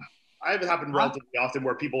it happen relatively often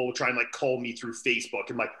where people will try and like call me through Facebook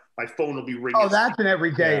and like my phone will be ringing. Oh, that's an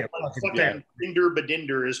everyday. Fucking Binder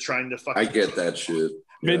Badinder is trying to fucking. I get that shit.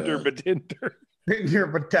 Binder Badinder. Binder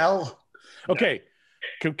Patel. Okay,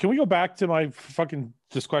 can we go back to my fucking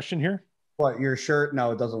this question here? What, your shirt?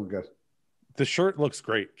 No, it doesn't look good. The shirt looks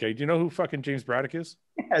great. Okay. Do you know who fucking James Braddock is?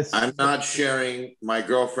 Yes. I'm not sharing my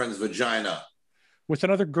girlfriend's vagina With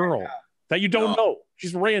another girl that you don't know.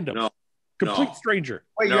 She's random. No. Complete stranger.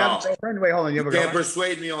 Wait, you have a girlfriend? Wait, hold on. You have a Can't girlfriend?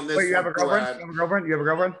 persuade me on this. Wait, you have a girlfriend? Brad. You have a girlfriend? You have a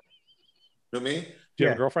girlfriend? Who, me? Do you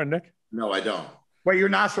have a girlfriend, Nick? No, I don't. Wait, your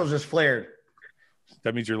nostrils just flared.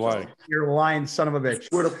 That means you're lying. You're a lying son of a bitch.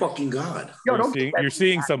 Swear to fucking God. Yo, You're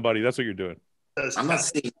seeing somebody. That's what you're doing. I'm not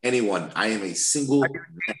seeing anyone. I am a single.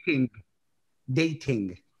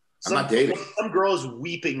 Dating. I'm not dating. Some girl is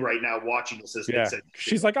weeping right now watching this. Yeah.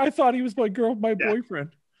 She's like, I thought he was my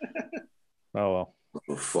boyfriend. Oh, well.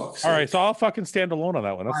 Oh, fuck. All right. So I'll fucking stand alone on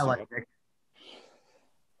that one. I like it.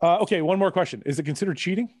 Okay. One more question. Is it considered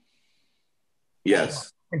cheating?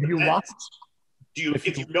 Yes. If you watch,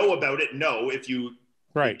 if you know about it, no. If you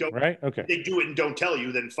right. Okay. they do it and don't tell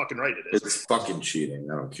you, then fucking right it is. It's fucking cheating.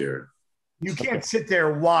 I don't care. you can't sit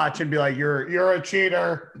there watch and be like, you're a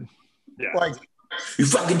cheater. Yeah. Like, You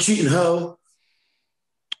fucking cheating hoe.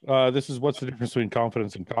 This is what's the difference between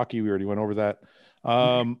confidence and cocky. We already went over that.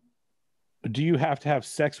 Do you have to have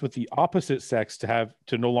sex with the opposite sex to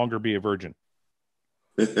no longer be a virgin?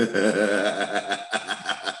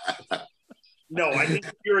 No, I think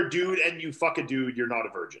if you're a dude and you fuck a dude, you're not a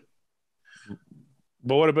virgin.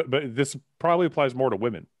 But this probably applies more to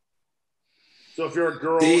women. So if you're a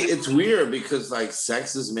girl, See, it's weird because like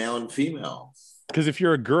sex is male and female. Because if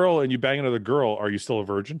you're a girl and you bang another girl, are you still a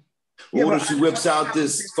virgin? Well, what if she whips out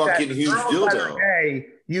this fucking huge dildo? Hey,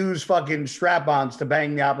 use fucking strap-ons to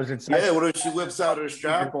bang the opposite sex. Yeah, what if she whips out her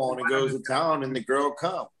strap on and goes to town and the girl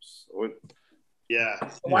comes? yeah.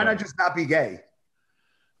 Why not just not be gay?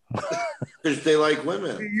 Because they like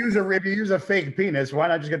women. If you use a fake penis, why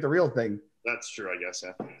not just get the real thing? That's true, I guess.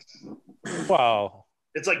 Yeah. Wow.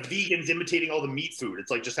 It's like vegans imitating all the meat food.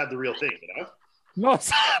 It's like just have the real thing, you know? No,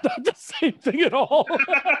 it's not the same thing at all.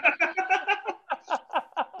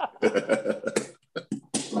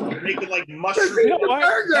 Making like mushroom. Eat the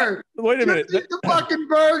burger. Wait a minute. Just eat the fucking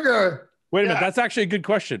burger. Wait a minute. That's actually a good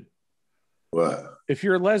question. What? If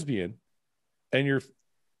you're a lesbian and your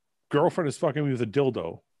girlfriend is fucking with a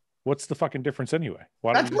dildo, what's the fucking difference anyway?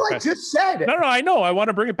 That's what I just said. No, I know. I want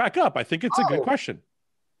to bring it back up. I think it's a good question.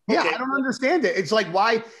 Yeah, Okay. I don't understand it. It's like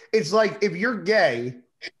why? It's like if you're gay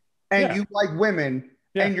and you like women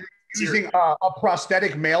and you're using a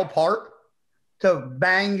prosthetic male part to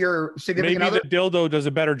bang your significant other. Maybe the dildo does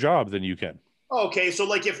a better job than you can. Okay, so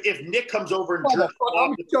like if Nick comes over and jerks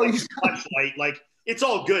off the flashlight, like it's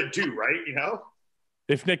all good too, right? You know?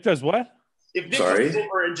 If Nick does what? If Nick comes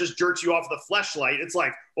over and just jerks you off the fleshlight, it's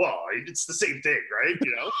like, well, it's the same thing, right?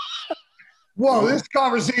 You know? Whoa, this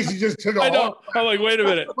conversation just took a I know. I'm like, wait a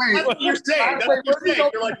minute. That's what you're saying. That's what you're saying.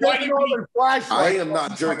 You're like, why do you need I am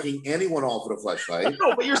not jerking anyone off with a fleshlight.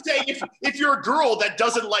 No, but you're saying if you're a girl that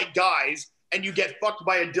doesn't like guys and you get fucked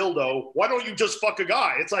by a dildo, why don't you just fuck a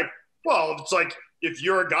guy? It's like, well, it's like if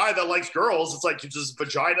you're a guy that likes girls, it's like you just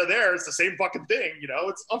vagina there. It's the same fucking thing, you know?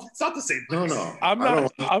 It's not the same thing. No.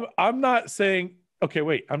 I'm not saying, okay,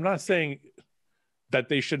 wait. I'm not saying that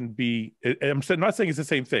they shouldn't be. I'm not saying it's the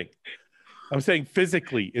same thing. I'm saying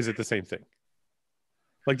physically, is it the same thing?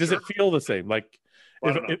 Like, does it feel the same? Like,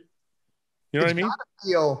 you know what I mean?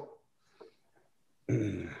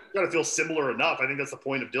 Got to feel similar enough. I think that's the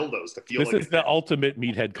point of dildos, to feel. This is the ultimate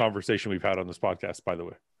meathead conversation we've had on this podcast, by the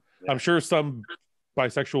way. Yeah. I'm sure some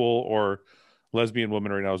bisexual or lesbian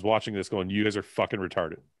woman right now is watching this going, you guys are fucking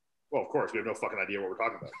retarded. Well, of course, we have no fucking idea what we're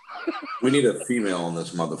talking about. We need a female on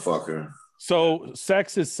this motherfucker. So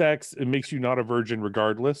sex is sex. It makes you not a virgin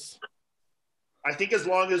regardless. I think as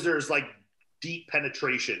long as there's like deep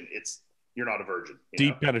penetration, you're not a virgin.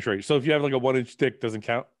 Deep penetration. So if you have like a 1-inch dick, doesn't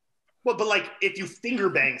count. Well, but like if you finger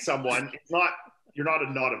bang someone, you're not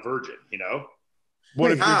a virgin, you know? What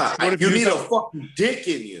if you need a fucking dick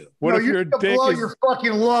in you? What if your dick blow your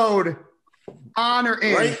fucking load on or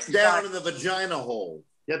in? Right down in the vagina hole.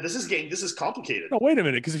 Yeah, this is complicated. No, wait a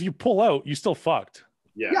minute, because if you pull out, you still fucked.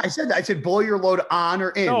 Yeah, I said that. I said blow your load on or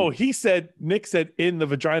in. No, Nick said in the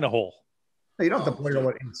vagina hole. You don't have to blow your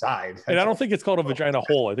load inside. And I don't think it's called a vagina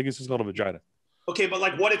hole. I think it's just called a vagina. Okay, but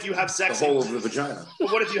like, what if you have sex? The hole of the vagina.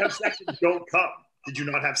 But what if you have sex and don't come? Did you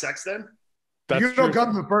not have sex then? That's you don't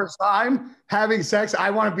come the first time having sex.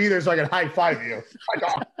 I want to be there so I can high five you.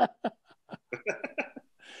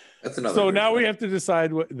 That's another. So now we have to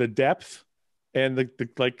decide what the depth and the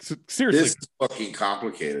like. Seriously, this is fucking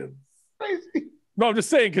complicated. Crazy. No, I'm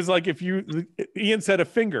just saying because like if Ian said a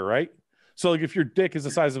finger, right? So like if your dick is the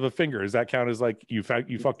size of a finger, does that count as like you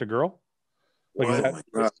fucked a girl? Like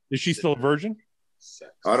is she still a virgin?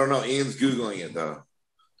 I don't know. Ian's Googling it though.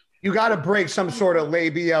 You got to break some sort of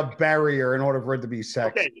labia barrier in order for it to be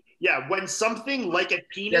sex. Okay, yeah. When something like a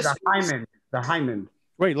penis, the hymen.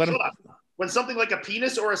 Wait, let him. When something like a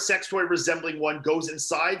penis or a sex toy resembling one goes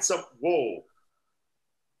inside some. Whoa.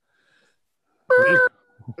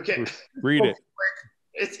 Okay. Read it.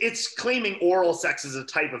 It's claiming oral sex is a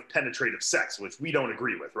type of penetrative sex, which we don't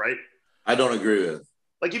agree with, right? I don't agree with.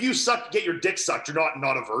 Like if you get your dick sucked, you're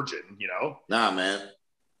not a virgin, you know? Nah, man.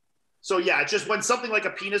 So yeah, it's just when something like a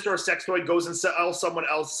penis or a sex toy goes in someone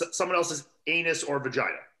else's anus or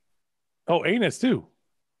vagina. Oh, anus too.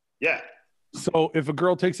 Yeah. So if a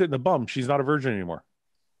girl takes it in the bum, she's not a virgin anymore.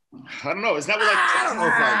 I don't know. Isn't that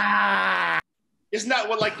what isn't that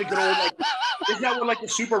what like the good old like? Isn't that what like the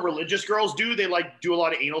super religious girls do? They like do a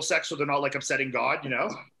lot of anal sex so they're not like upsetting God, you know?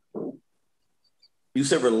 You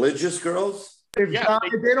said religious girls? If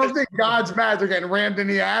they don't think God's mad, they're getting rammed in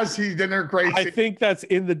the ass. Then they're crazy. I think that's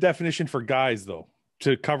in the definition for guys, though,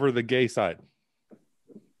 to cover the gay side.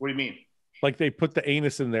 What do you mean? Like they put the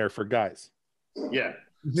anus in there for guys. Yeah.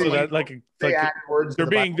 So that like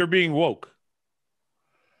they're being woke.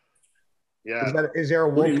 Yeah. Is there a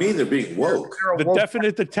woke? What do you mean they're being woke?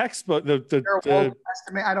 The textbook, the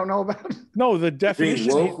I don't know about. No, the definition.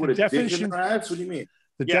 Being woke with the a dick in definition. their ass? What do you mean?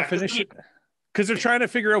 The definition. Because they're trying to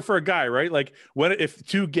figure out for a guy, right? Like if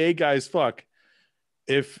two gay guys fuck,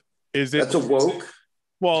 that's a woke.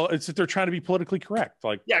 Well, it's that they're trying to be politically correct.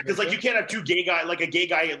 Like because like you can't have two gay guys, like a gay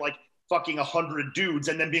guy like fucking 100 dudes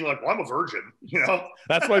and then being like, well, I'm a virgin, you know?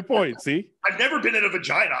 That's my point. See, I've never been in a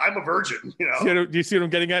vagina. I'm a virgin, you know? Do you see what I'm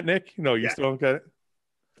getting at, Nick? No, you still don't get it.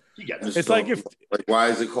 You get it. It's like why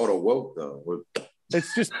is it called a woke though?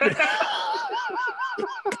 It's just.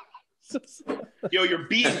 Yo,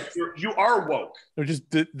 you are woke. They're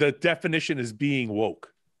just the definition is being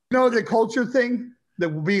woke. You know the culture thing that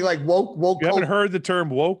will be like woke. You haven't heard the term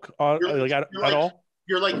woke at all?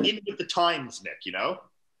 You're like in with the times, Nick, you know?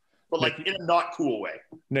 But like in a not cool way.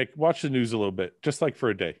 Nick, watch the news a little bit, just like for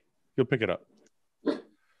a day. You'll pick it up.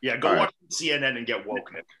 Yeah, go watch CNN and get woke,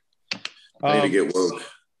 Nick. I need to get woke.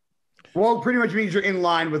 Woke pretty much means you're in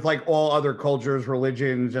line with like all other cultures,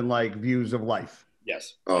 religions, and like views of life.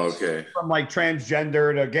 Yes. Oh, okay. From like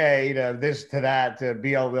transgender to gay to this to that to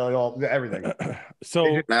BLL, everything.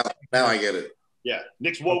 So now I get it. Yeah,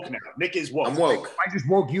 Nick's woke now. Nick is woke. I'm woke. I just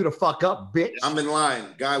woke you to fuck up, bitch. I'm in line.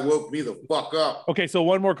 Guy woke me the fuck up. Okay, so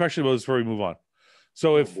one more question about this before we move on.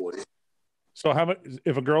 So how much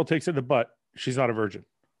if a girl takes it in the butt, she's not a virgin?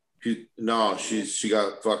 She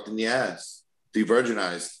got fucked in the ass,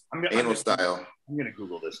 de-virginized, anal style. I'm gonna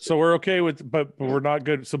Google this. So we're okay with, but we're not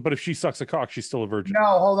good. So, but if she sucks a cock, she's still a virgin.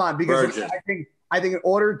 No, hold on, because I think in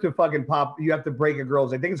order to fucking pop, you have to break a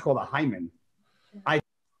girl's. I think it's called a hymen.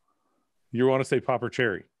 You want to say pop or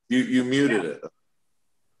cherry? You muted it.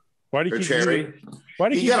 Why do you keep cherry? Muting? Why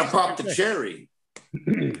do you gotta pop the cherry?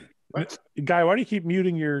 Guy, why do you keep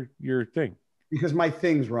muting your thing? Because my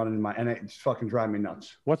thing's running and it's fucking driving me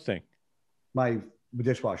nuts. What thing? My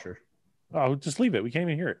dishwasher. Oh, just leave it. We can't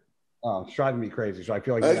even hear it. Oh, it's driving me crazy. So I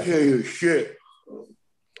feel like I can't hear shit.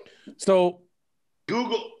 So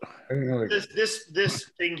Google this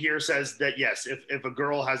thing here says that yes, if a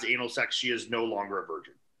girl has anal sex, she is no longer a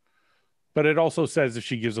virgin. But it also says if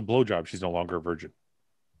she gives a blowjob, she's no longer a virgin.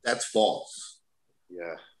 That's false.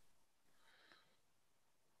 Yeah.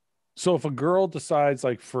 So if a girl decides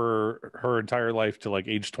like for her entire life to like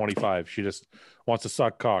age 25, she just wants to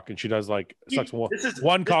suck cock and she does like sucks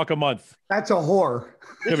one cock a month. That's a whore.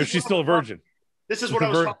 Yeah, but she's still a virgin. This is what I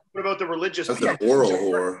was talking about the religious. That's an oral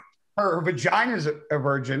whore. Her vagina's a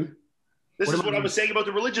virgin. This is what I was saying about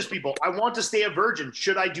the religious people. I want to stay a virgin.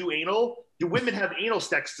 Should I do anal? Do women have anal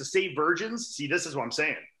sex to stay virgins? See, this is what I'm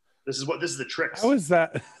saying. This is the tricks. How is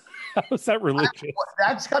that? How is that religious?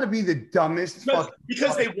 That's got to be the dumbest.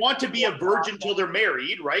 Because they want to be a virgin till they're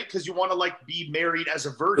married, right? Because you want to like be married as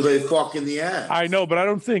a virgin. So they fuck in the ass. I know, but I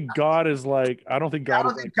don't think God is like. I don't think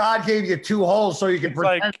God. God gave you two holes so you can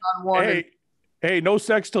pretend like, on one. Hey, no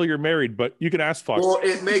sex till you're married, but you can ass fuck. Well,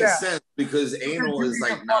 it makes sense because anal is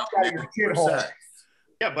like not meant for sex.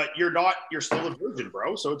 Yeah, but you're still a virgin,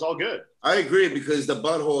 bro. So it's all good. I agree because the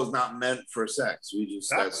butthole is not meant for sex. We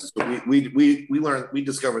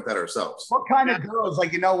discovered that ourselves. What kind of girl is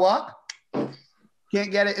like, you know what? Can't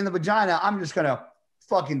get it in the vagina. I'm just gonna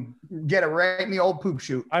fucking get it right in the old poop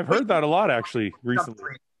chute. I've heard that a lot actually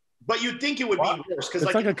recently. But you'd think it would be worse because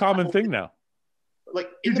it's like a common thing now. Like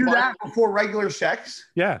you do that before regular sex?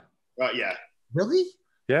 Yeah. Yeah. Really?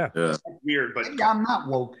 Yeah. That's weird, but maybe I'm not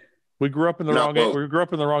woke. We grew up in the wrong age. We grew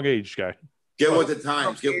up in the wrong age, guy. Get with the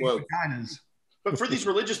times. Get woke. But for these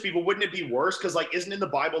religious people, wouldn't it be worse? Because like, isn't in the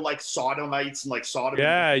Bible like sodomites and like sodom?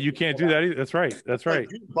 Yeah, you can't do that either. That's right. That's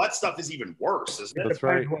right. Like, butt stuff is even worse, isn't it? That's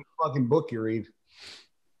right. What fucking book you read?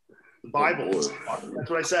 The Bible. That's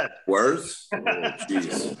what I said. Worse? Oh,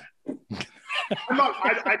 jeez.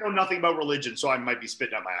 I know nothing about religion, so I might be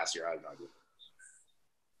spitting out my ass here. I have no idea.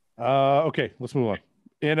 Okay, let's move on.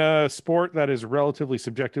 In a sport that is relatively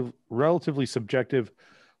subjective,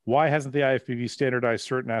 why hasn't the IFBB standardized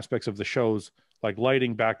certain aspects of the shows, like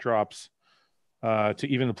lighting, backdrops, to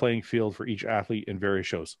even the playing field for each athlete in various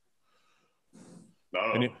shows?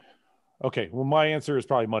 No. Okay, well, my answer is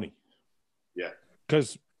probably money. Yeah.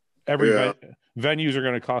 Because venues are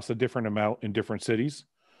going to cost a different amount in different cities.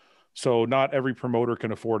 So not every promoter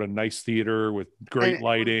can afford a nice theater with great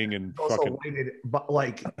lighting and fucking weighted, but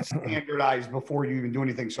like standardized before you even do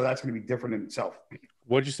anything. So that's going to be different in itself.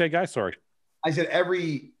 What'd you say, guys? Sorry. I said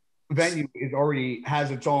every venue already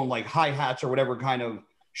has its own like hi-hats or whatever kind of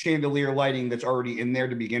chandelier lighting that's already in there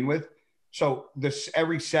to begin with. So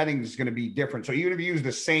every setting is going to be different. So even if you use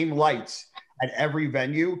the same lights at every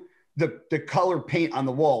venue, the color paint on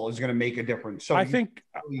the wall is going to make a difference. So I think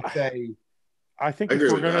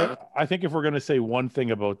if we're gonna say one thing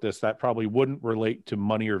about this, that probably wouldn't relate to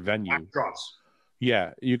money or venue. Backdrops.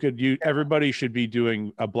 Yeah, everybody should be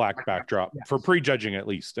doing a black backdrop for prejudging at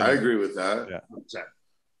least. I agree with that. Yeah,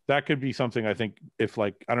 that could be something. I think if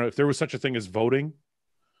I don't know if there was such a thing as voting,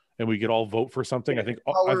 and we could all vote for something. I think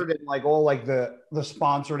colored and like all like the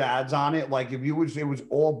sponsored ads on it. Like if it was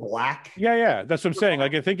all black. Yeah, that's what I'm saying.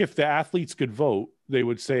 Like I think if the athletes could vote, they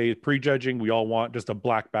would say prejudging. We all want just a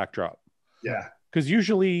black backdrop. Yeah. Because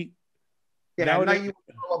usually, now you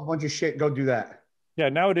a bunch of shit. Go do that. Yeah,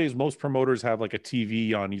 nowadays most promoters have like a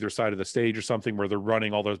TV on either side of the stage or something where they're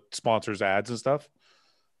running all the sponsors' ads and stuff.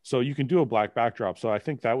 So you can do a black backdrop. So I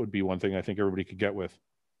think that would be one thing I think everybody could get with.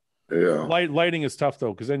 Yeah. Lighting is tough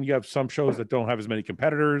though, because then you have some shows that don't have as many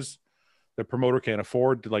competitors. The promoter can't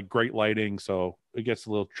afford like great lighting, so it gets a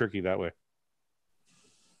little tricky that way.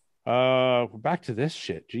 Back to this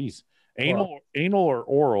shit. Jeez. Anal or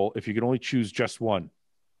oral, if you can only choose just one.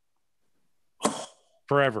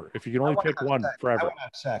 Forever. If you can only pick one, forever. I want to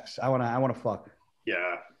have sex. I want to fuck. Yeah,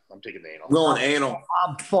 I'm taking the anal. Going anal.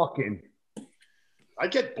 I'm fucking. I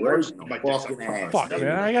get bored. Fuck,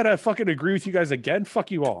 man. I gotta fucking agree with you guys again.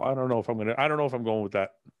 Fuck you all. I don't know if I'm going with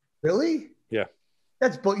that. Really? Yeah.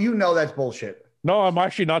 That's that's bullshit. No, I'm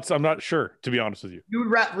actually not. I'm not sure, to be honest with you.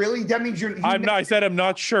 You really? That means you're. I said I'm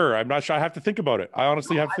not sure. I'm not sure. I have to think about it. I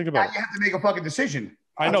honestly have to think about it. You have to make a fucking decision.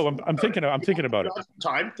 I know. I'm thinking about it.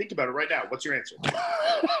 Time. Think about it right now. What's your answer?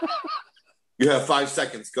 You have 5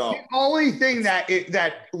 seconds. Go. The only thing that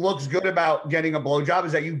looks good about getting a blowjob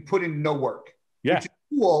is that you put in no work. Yeah. Which is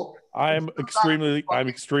cool. I'm extremely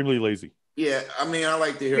lazy. Yeah, I mean, I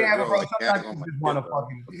like to hear. Yeah, bro. Sometimes you just want to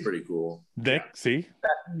fucking. That's pretty cool. Nick, see?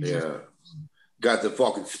 Yeah. Got the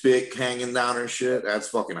fucking spit hanging down and shit. That's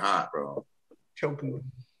fucking hot, bro. Choking.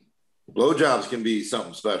 Blowjobs can be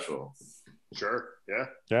something special. Sure. Yeah.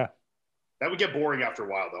 Yeah. That would get boring after a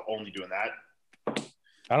while, though. Only doing that.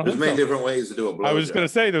 There's many different ways to do a blowjob. I was just gonna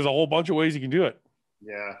say, there's a whole bunch of ways you can do it.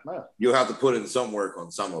 Yeah. You'll have to put in some work on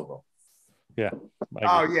some of them. Yeah.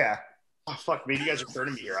 Oh yeah. Oh fuck! Maybe you guys are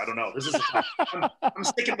turning me here. I don't know. This is. I'm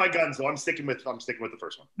sticking my guns though. I'm sticking with the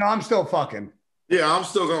first one. No, I'm still fucking. Yeah, I'm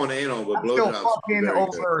still going anal, but blowjobs. Still fucking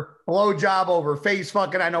over blowjob over face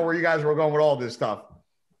fucking. I know where you guys were going with all this stuff.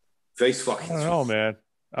 Face fucking. I don't know, man.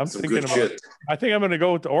 I'm some thinking good about shit. it. I think I'm going to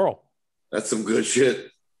go with the oral. That's some good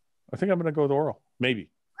shit. I think I'm going to go with the oral. Maybe.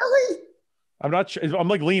 Really? I'm not sure. I'm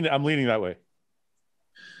leaning that way.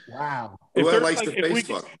 Wow.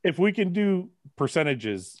 If we can do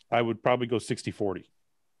percentages, I would probably go 60-40.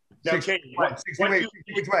 Now, Katie,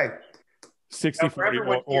 which way?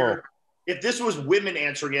 60-40 oral. If this was women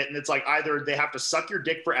answering it, and it's like either they have to suck your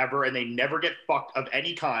dick forever and they never get fucked of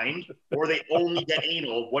any kind, or they only get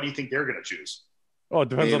anal, what do you think they're going to choose? Oh, it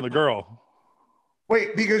depends on the girl.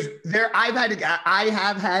 Wait, because I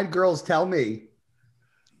have had girls tell me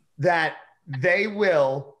that they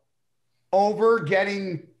will, over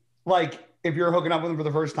getting, like, if you're hooking up with them for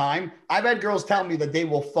the first time, I've had girls tell me that they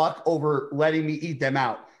will fuck over letting me eat them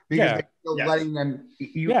out because they feel letting them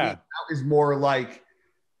eat out is more like,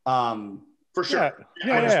 for sure.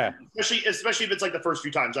 Yeah. Especially if it's like the first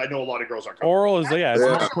few times. I know a lot of girls aren't. Oral is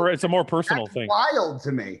it's a more personal thing. Wild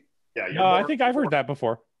to me. Yeah. No, I think I've heard that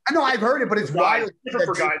before. I know I've heard it, but it's wild. Different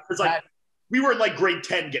for guys. It's like we were in like grade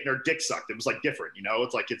 10 getting our dick sucked. It was like different, you know.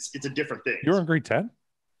 It's like it's a different thing. You were in grade 10?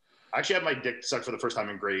 I actually had my dick sucked for the first time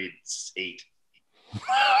in grade 8.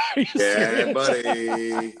 Yeah, buddy.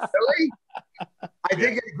 Really? I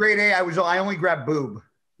think in grade 8 I only grabbed boob.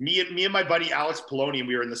 Me and my buddy Alex Poloni, and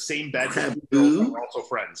we were in the same bed. Ooh. We're also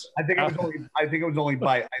friends. I think it was only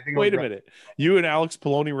by. I think. Wait a minute. You and Alex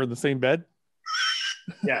Poloni were in the same bed?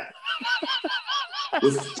 Yeah.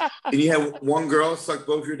 And you had one girl suck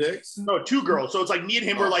both your dicks? No, two girls. So it's like me and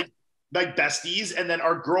him were like besties, and then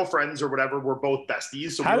our girlfriends or whatever were both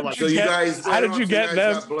besties. So How we were did like, you get- guys, how did you get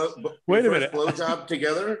them? Wait a minute. Blowjob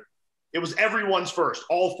together? it was everyone's first,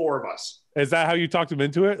 all four of us. Is that how you talked him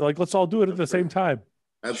into it? Like, let's all do it at the same time.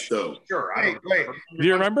 That's dope. Sure. Wait. Do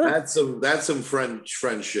you remember? That's some friend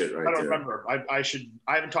shit right I don't there. remember. I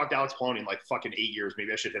haven't talked to Alex Poloni in like fucking 8 years.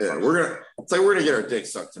 Maybe I should hit Yeah, him. it's like we're gonna get our dick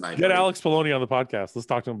sucked tonight. Get buddy. Alex Poloni on the podcast. Let's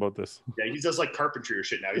talk to him about this. Yeah, he does like carpentry or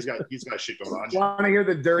shit now. He's got shit going on. Want to hear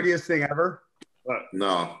the dirtiest thing ever?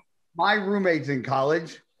 No. My roommates in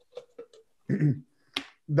college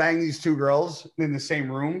banged these two girls in the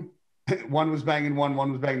same room. One was banging one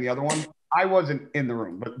was banging the other one. I wasn't in the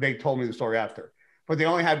room, but they told me the story after. But they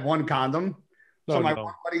only had one condom. So my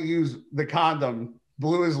one buddy used the condom,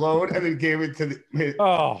 blew his load, and then gave it to his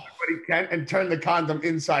buddy Kent and turned the condom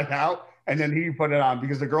inside out. And then he put it on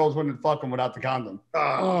because the girls wouldn't fuck him without the condom.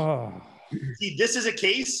 See, this is a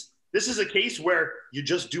case where you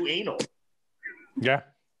just do anal. Yeah.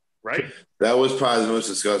 Right? That was probably the most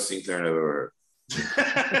disgusting thing I've ever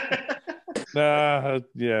heard.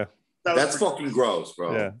 Yeah. That's fucking gross,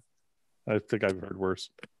 bro. Yeah. I think I've heard worse.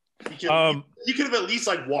 You could have at least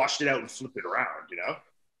like washed it out and flipped it around, you know?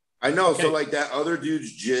 I know. Okay. So like that other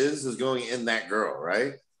dude's jizz is going in that girl,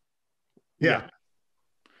 right? Yeah.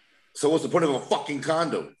 So what's the point of a fucking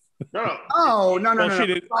condom? No. Oh, no.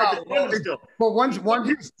 Well, once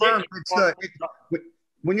your sperm hits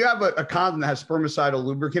when you have a condom that has spermicidal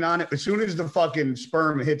lubricant on it, as soon as the fucking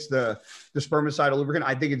sperm hits the spermicidal lubricant,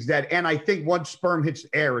 I think it's dead. And I think once sperm hits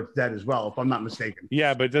air, it's dead as well, if I'm not mistaken.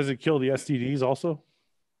 Yeah, but does it kill the STDs also?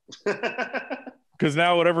 Because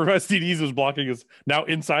now whatever STDs was blocking is now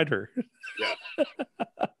inside her. Yeah.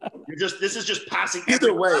 This is just passing.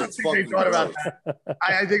 Either way, it's fucking thought about that.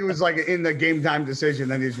 I think it was like in the game time decision,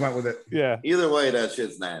 then he just went with it. Yeah. Either way, that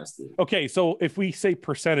shit's nasty. Okay, so if we say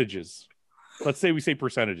percentages, let's say we say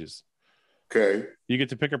percentages. Okay. You get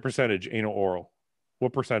to pick a percentage, anal oral.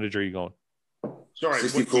 What percentage are you going? Sorry.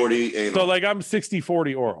 60-40 anal. So like I'm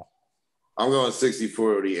 60-40 oral. I'm going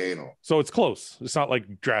 60-40 anal. So it's close. It's not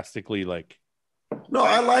like drastically like. No,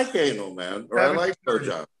 I like anal, man. Or I like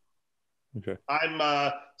blowjob. Okay. I'm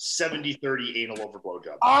 70-30 anal over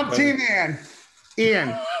blowjob. On team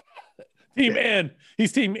Ian. Team Ann.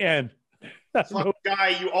 He's team Ann.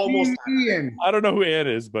 Guy, you almost. Ian. I don't know who Ann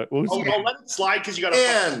is, but I'll let it slide because you got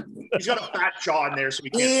he's got a fat jaw in there, so we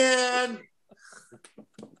can't.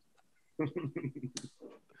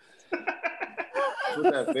 Put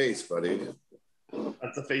that face, buddy.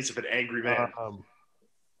 That's the face of an angry man.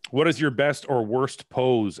 What is your best or worst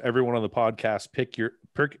pose? Everyone on the podcast, pick your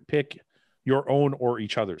own or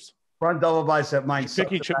each other's. Front double bicep. Mine.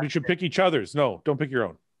 We should pick each other's. No, don't pick your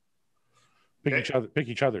own. Pick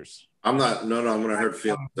each other's. I'm not. No. I'm gonna hurt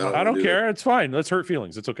feelings. I don't care. It's fine. Let's hurt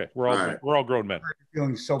feelings. It's okay. We're all grown men.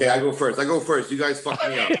 Feeling so bad. I go first. You guys fuck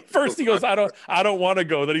me up. First he goes, I don't want to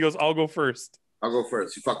go. Then he goes, I'll go first. I'll go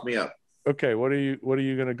first. You fuck me up. Okay. What are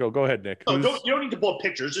you gonna go? Go ahead, Nick. No, you don't need to pull up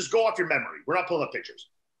pictures. Just go off your memory. We're not pulling up pictures.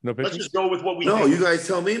 No pictures. Let's just go with what we. No, you guys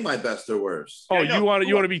tell me my best or worst. Oh, you want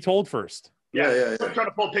to be told first. Yeah. We're trying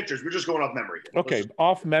to pull pictures. We're just going off memory. Okay,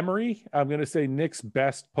 off memory, I'm going to say Nick's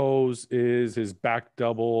best pose is his back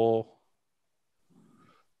double.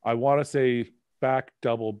 I want to say back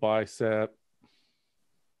double bicep.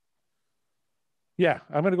 Yeah,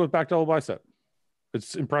 I'm going to go with back double bicep.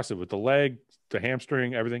 It's impressive with the leg, the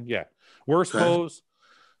hamstring, everything. Yeah. Worst pose,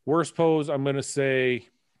 I'm going to say.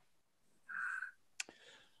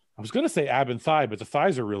 I was going to say ab and thigh, but the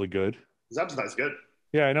thighs are really good. Ab and thigh's good.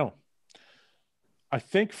 Yeah, I know. I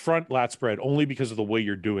think front lat spread only because of the way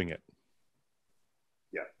you're doing it.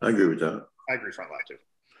 Yeah. I agree with that. I agree front lat too.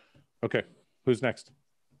 Okay. Who's next?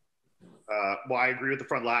 Well, I agree with the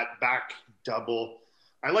front lat, back double.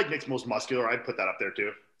 I like Nick's most muscular. I'd put that up there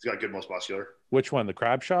too. He's got good most muscular. Which one? The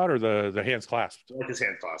crab shot or the hands clasped? I like his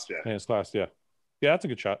hands clasped, yeah. Hands clasped, yeah. Yeah, that's a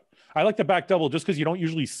good shot. I like the back double just because you don't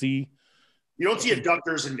usually see. You don't see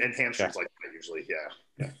adductors and hamstrings like that usually,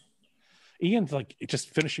 yeah. Ian's like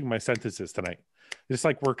just finishing my sentences tonight. It's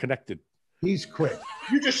like we're connected. He's quick.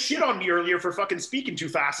 You just shit on me earlier for fucking speaking too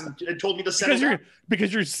fast and told me to settle down.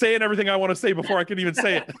 Because you're saying everything I want to say before I can even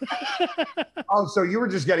say it. Oh, so you were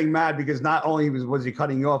just getting mad because not only was he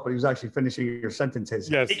cutting you off, but he was actually finishing your sentences.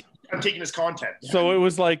 Yes. I'm taking his content. So it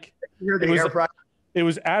was like it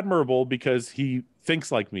was admirable because he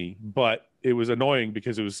thinks like me, but it was annoying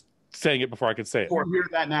because it was saying it before I could say it. You hear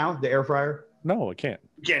that now? The air fryer? No, I can't.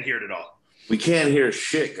 You can't hear it at all. We can't hear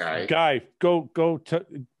shit, guy. Guy, go.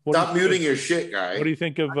 Stop muting your shit, guy. What do you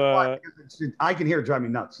think of I can hear it drive me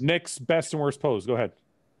nuts. Nick's best and worst pose? Go ahead.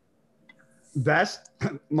 Best,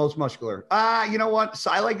 most muscular. You know what?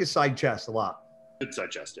 So I like his side chest a lot. Good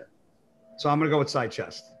side chest, yeah. So I'm gonna go with side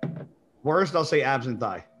chest. Worst, I'll say abs and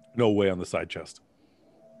thigh. No way on the side chest.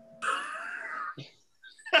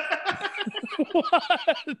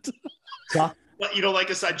 What? What, you don't like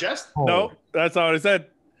a side chest? No, that's not what I said.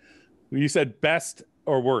 You said best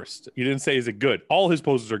or worst. You didn't say is it good. All his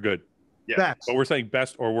poses are good. Yeah. Best. But we're saying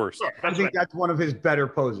best or worst. Sure, I think that's one of his better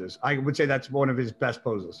poses. I would say that's one of his best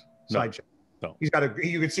poses. Side chest. No. He's got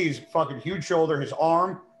you can see his fucking huge shoulder, his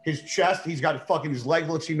arm, his chest. He's got his leg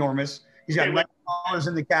looks enormous. He's got $9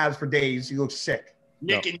 in the calves for days. He looks sick.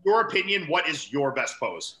 Nick, in your opinion, what is your best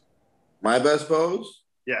pose? My best pose?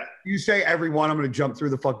 Yeah. You say every one, I'm going to jump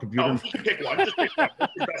through the fucking computer. No, you can pick one. Just pick one.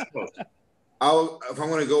 What's your best pose? If I'm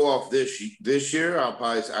going to go off this year, I'll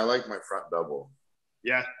probably say I like my front double.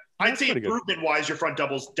 Yeah. I'd say improvement-wise, your front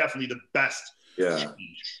double is definitely the best. Yeah.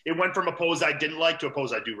 It went from a pose I didn't like to a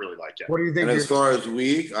pose I do really like. Yeah. What do you think? And as far as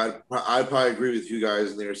weak, I'd probably agree with you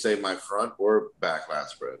guys and either say my front or back lat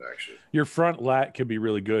spread, actually. Your front lat can be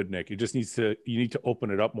really good, Nick. It just you need to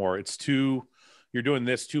open it up more. You're doing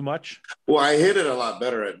this too much. Well, I hit it a lot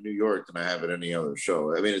better at New York than I have at any other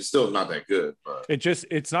show. I mean, it's still not that good, but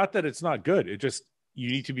it's not that it's not good. It just, you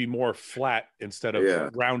need to be more flat instead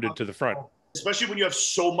of rounded to the front. Especially when you have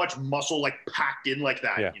so much muscle like packed in like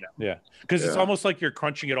that. Yeah, you know? yeah. Because it's almost like you're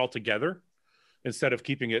crunching it all together instead of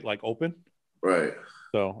keeping it like open. Right.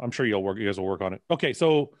 So I'm sure you guys will work on it. Okay,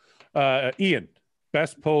 so Iain,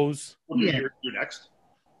 best pose. We'll do your next.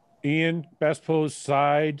 Iain, best pose,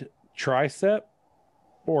 side tricep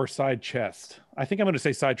or side chest? I think I'm going to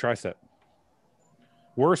say side tricep.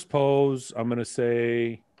 Worst pose, I'm going to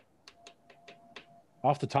say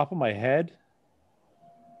off the top of my head.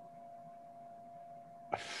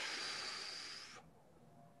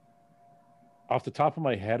 Off the top of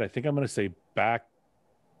my head, I think I'm going to say back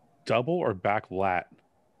double or back lat.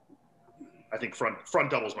 I think front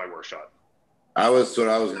double is my worst shot. That's what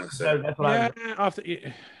I was going to say. That's what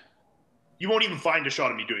You won't even find a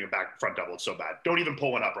shot of me doing a front double. It's so bad. Don't even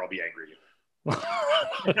pull one up or I'll be angry at you.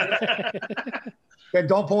 Yeah,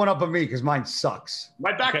 don't pull one up on me because mine sucks.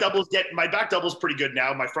 My back double's pretty good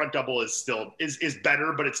now. My front double is still is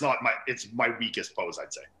better, but it's my weakest pose,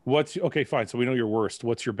 I'd say. Okay, fine. So we know your worst.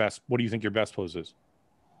 What's your best? What do you think your best pose is?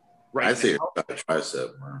 Right. I say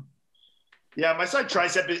tricep, man. Yeah, my side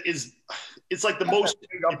tricep it's like the most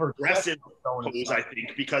aggressive pose, I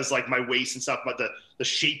think, because like my waist and stuff, but the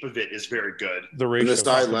shape of it is very good. The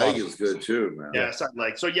side leg is good too, man. Yeah, side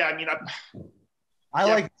leg. So yeah, I mean, I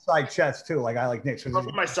like side chest too. Like I like Nick's.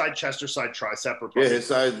 My side chest or side tricep. His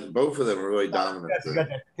side, both of them are really dominant. You got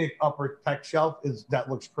that thick upper tech shelf. That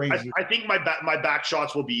looks crazy. I think my back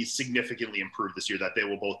shots will be significantly improved this year. That they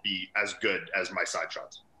will both be as good as my side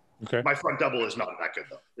shots. Okay. My front double is not that good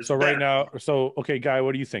though. So right now, okay, Guy,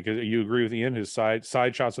 what do you think? You agree with Iain? His side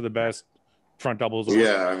shots are the best. Front doubles.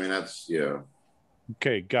 Yeah, I mean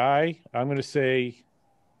Okay, Guy, I'm going to say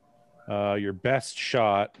your best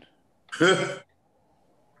shot.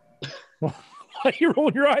 What are you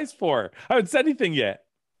rolling your eyes for? I haven't said anything yet.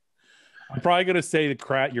 I'm probably going to say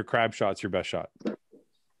your crab shot's your best shot.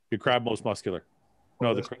 Your crab most muscular.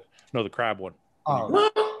 No, the crab one.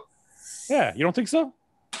 Oh. Yeah, you don't think so?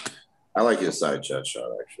 I like his side chest shot,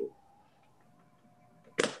 actually.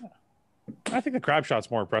 I think the crab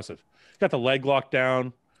shot's more impressive. Got the leg locked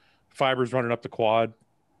down, fibers running up the quad.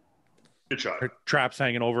 Good shot. Traps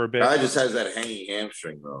hanging over a bit. Guy just has that hanging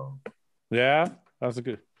hamstring, though. Yeah, that was a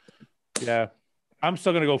good. Yeah, I'm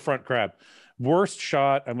still going to go front crab. Worst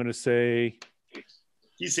shot, I'm going to say.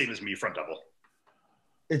 He's same as me, front double.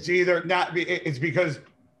 It's either not. It's because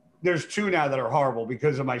there's two now that are horrible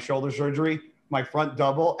because of my shoulder surgery. My front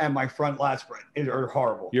double and my front lat spread are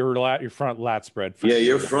horrible. Your front lat spread. Yeah,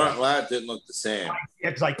 your front lat didn't look the same.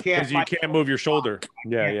 It's I can't. Because you can't move your shoulder.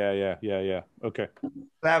 Yeah. Okay. What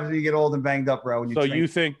happens when you get old and banged up, bro?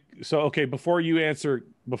 Okay, before you answer,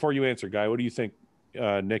 Guy, what do you think,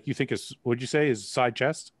 Nick? You think what'd you say is side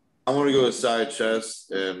chest? I'm gonna go with side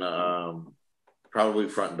chest and probably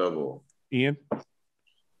front double. Iain?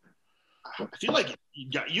 I feel like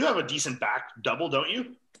you have a decent back double, don't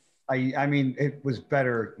you? I mean, it was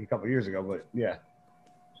better a couple of years ago, but yeah.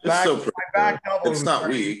 My back double it's not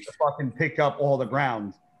weak. To fucking pick up all the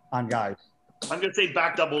ground on guys. I'm gonna say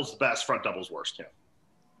back double's best, front double's worst. Yeah.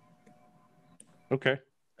 Okay.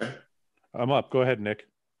 I'm up. Go ahead, Nick.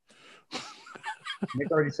 Nick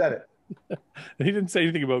already said it. He didn't say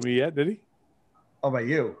anything about me yet, did he? How about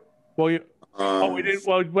you? Well, We didn't.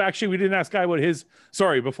 Well, actually, we didn't ask Guy what his.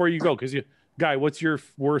 Sorry, before you go, because Guy, what's your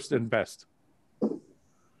worst and best?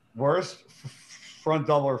 Worst, front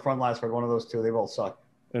double or front last word, one of those two. They both suck.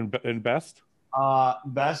 And best?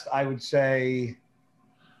 Best, I would say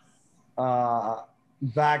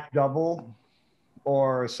back double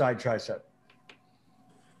or side tricep.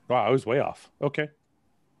 Wow, I was way off. Okay.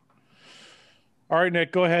 All right,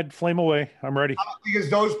 Nick, go ahead. Flame away. I'm ready. Because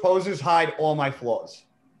those poses hide all my flaws.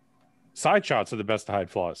 Side shots are the best to hide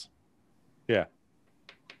flaws. Yeah.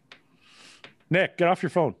 Nick, get off your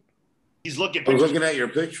phone. He's looking. I'm looking at your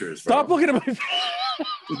pictures. Stop looking at my.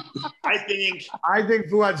 I think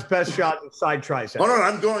Fouad's best shot is side tricep. Hold on,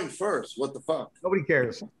 I'm going first. What the fuck? Nobody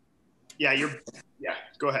cares. Yeah,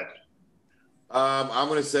 go ahead. I'm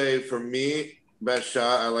gonna say for me, best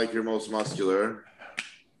shot. I like your most muscular.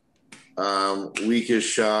 Weakest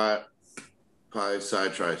shot, probably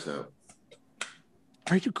side tricep.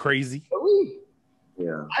 Are you crazy?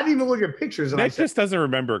 Yeah. I didn't even look at pictures. Nick just doesn't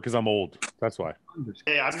remember because I'm old. That's why.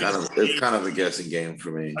 Hey, it's kind of a guessing game for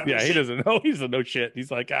me. Yeah, he doesn't know. He's a no shit. He's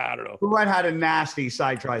like, I don't know. Fouad had a nasty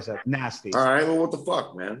side tricep. Nasty. All right, well, what the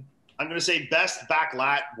fuck, man? I'm going to say best back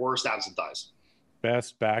lat, worst abs and thighs.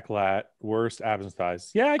 Best back lat, worst abs and thighs.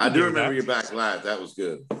 Yeah, I do remember your back lat. That was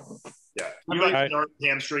good. Yeah. You like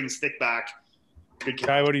hamstrings, thick back. Good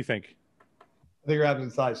Guy, what do you think? I think your abs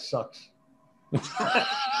and thighs sucks.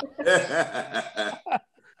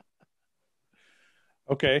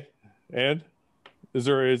 Okay. And is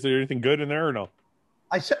there anything good in there or no?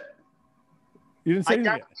 I said you didn't say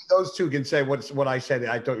anything. Those two can say what I said.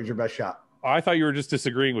 I thought was your best shot. I thought you were just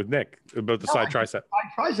disagreeing with Nick about the side tricep. Side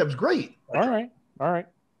tricep's great. All right.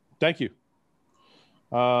 Thank you.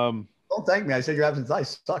 Don't thank me. I said your abs and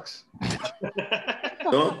thighs sucks.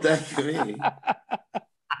 Don't thank me.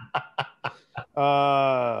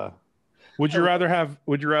 Would you rather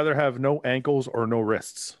have no ankles or no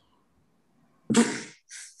wrists?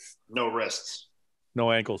 No wrists.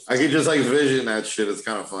 No ankles. I could just vision that shit. It's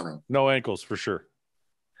kind of funny. No ankles for sure.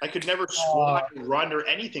 I could never squat, run, or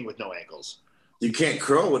anything with no ankles. You can't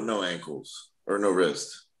curl with no ankles or no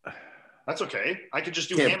wrist. That's okay. I could just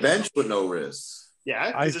do. You can't bench with no wrists.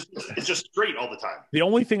 Yeah, it's just straight all the time. The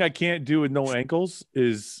only thing I can't do with no ankles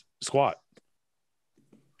is squat.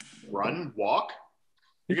 Run, walk.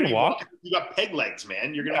 You can walk. You got peg legs,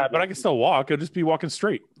 man. But I can still walk. I'll just be walking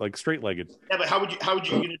straight, like straight-legged. Yeah, but how would you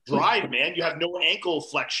gonna drive, man? You have no ankle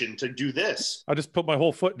flexion to do this. I just put my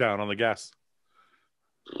whole foot down on the gas.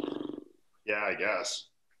 Yeah, I guess.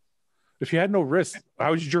 If you had no wrist,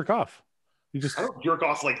 how would you jerk off? I don't jerk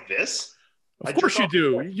off like this. Of course you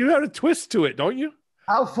do. You have a twist to it, don't you?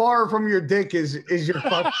 How far from your dick is your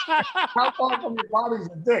fuck? How far from your body's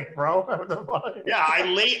your dick, bro? Yeah,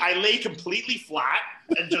 I lay completely flat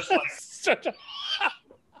and just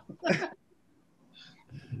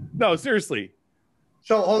No, seriously.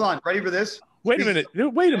 So hold on, ready for this? Wait a minute.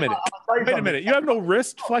 You have no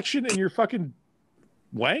wrist flexion in your fucking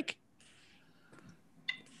wank?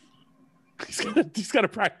 He's got to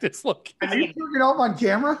practice. Look. Are you jerking off on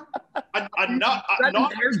camera? I'm not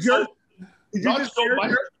air jerk. Did you not just so air much.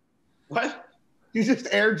 jerk? What? You just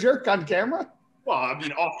air jerk on camera? Well, I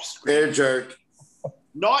mean, off screen. Air jerk.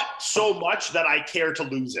 Not so much that I care to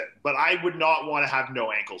lose it, but I would not want to have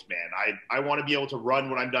no ankles, man. I want to be able to run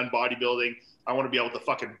when I'm done bodybuilding. I want to be able to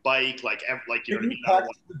fucking bike, like you know what I mean.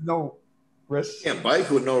 With no wrists. You can't bike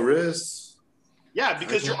with no wrists. Yeah,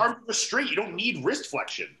 because your arms are straight. You don't need wrist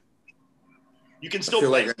flexion. You can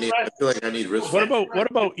still. I feel like I need wrist.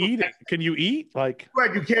 What about eating? Can you eat? Like,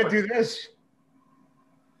 right, you can't do this.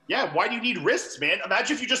 Yeah, why do you need wrists, man?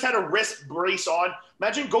 Imagine if you just had a wrist brace on.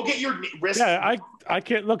 Imagine go get your wrist. Yeah, I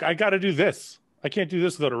can't look. I got to do this. I can't do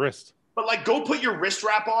this without a wrist. But go put your wrist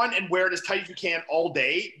wrap on and wear it as tight as you can all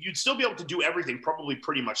day. You'd still be able to do everything probably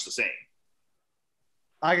pretty much the same.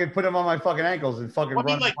 I could put them on my fucking ankles and fucking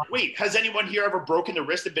run. Wait, has anyone here ever broken the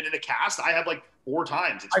wrist and been in a cast? I have 4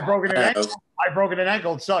 times. I've broken an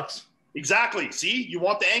ankle. It sucks. Exactly. See, you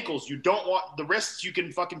want the ankles. You don't want the wrists. You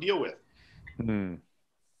can fucking deal with. I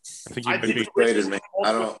think you've been graded, man.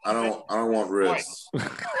 I don't want wrists.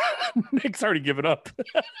 Nick's already given up.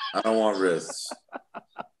 I don't want wrists.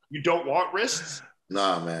 You don't want wrists?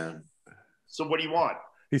 Nah, man. So what do you want?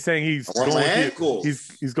 He's saying he's going with ankles. You.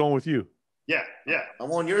 He's going with you. Yeah.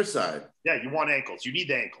 I'm on your side. Yeah, you want ankles. You need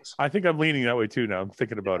the ankles. I think I'm leaning that way too now. I'm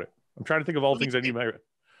thinking about it. I'm trying to think of all things I need my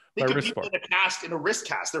wrist for. In a wrist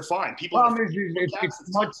cast, they're fine.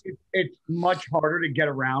 It's much harder to get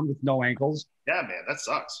around with no ankles. Yeah, man, that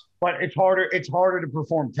sucks. But it's harder to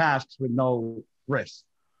perform tasks with no wrists.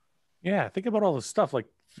 Yeah, think about all this stuff like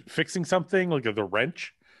fixing something, like the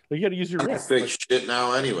wrench. You got to use your wrist. Fix shit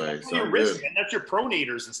now anyway. That's So your I'm wrist, good. and that's your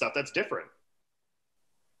pronators and stuff. That's different.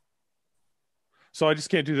 So I just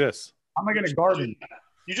can't do this. How am I going to garden?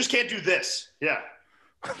 You just can't do this. Yeah.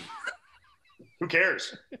 Who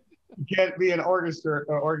cares? You can't be an orchestrator.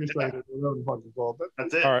 Whatever the fuck it's called.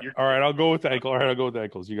 That's it. All right. I'll go with the ankle. All right, I'll go with the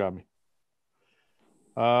ankles. You got me.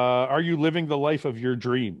 Are you living the life of your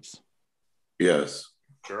dreams? Yes.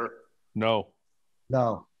 Sure. No.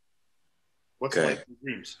 No. What's the life of your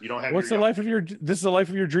dreams? You don't have. What's the life of your? This is the life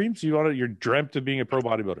of your dreams. You're dreamt of being a pro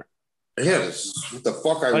bodybuilder. Yeah, this is what the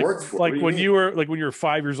fuck I worked for. Like when you were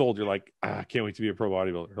 5 years old, you're like, I can't wait to be a pro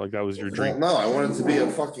bodybuilder. Like that was your dream. Well, no, I wanted to be a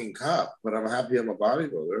fucking cop, but I'm happy I'm a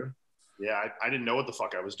bodybuilder. Yeah, I didn't know what the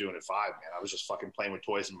fuck I was doing at 5, man. I was just fucking playing with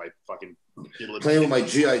toys in my fucking playing with my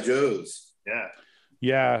GI Joes. Yeah.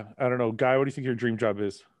 Yeah, I don't know, Guy. What do you think your dream job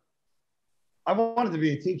is? I wanted to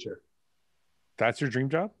be a teacher. That's your dream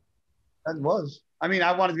job? That was. I mean,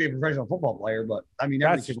 I wanted to be a professional football player, but I mean,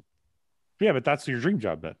 yeah, but that's your dream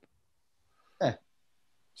job then. Yeah.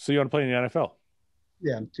 So you want to play in the NFL?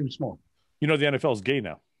 Yeah, I'm too small. You know the NFL is gay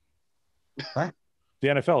now. What? The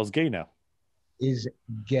NFL is gay now. Is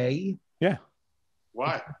gay? Yeah.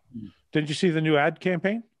 Why? Didn't you see the new ad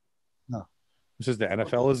campaign? No. It says the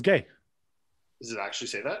NFL is gay. Does it actually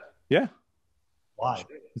say that? Yeah. Why?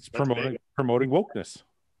 It's promoting wokeness.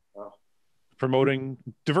 Oh. Promoting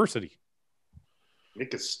diversity.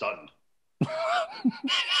 Nick is stunned.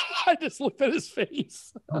 I just looked at his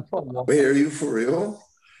face. Wait, are you for real?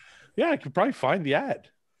 Yeah, I could probably find the ad.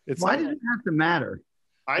 Why does it have to matter?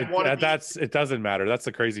 It doesn't matter. That's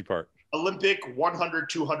the crazy part. Olympic 100,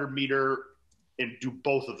 200 meter, and do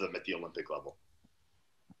both of them at the Olympic level.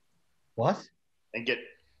 What? And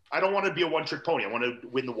I don't want to be a one-trick pony. I want to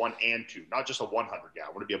win the 1 and 2, not just a 100 guy. I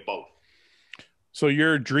want to be a both. So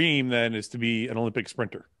your dream then is to be an Olympic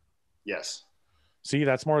sprinter. Yes. See,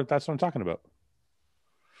 that's what I'm talking about.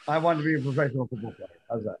 I wanted to be a professional football player.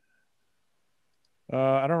 How's that?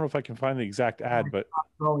 I don't know if I can find the exact ad, but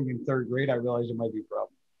growing in 3rd grade, I realized it might be a problem.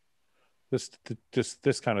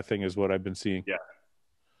 This kind of thing is what I've been seeing. Yeah.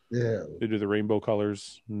 Yeah. They do the rainbow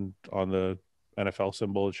colors on the NFL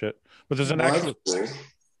symbol and shit. But there's an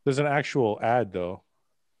actual ad though.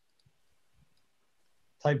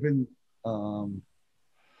 Type in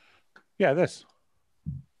yeah, this.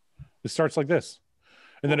 It starts like this.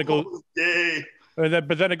 And then it goes gay.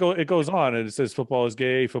 But then it goes on and it says football is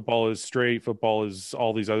gay, football is straight, football is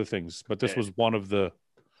all these other things. But this was one of the.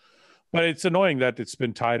 But it's annoying that it's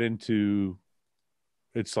been tied into.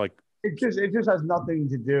 It's like it just has nothing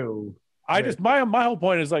to do. My whole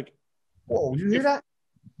point is like. Whoa! You hear that?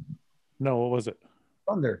 No, what was it?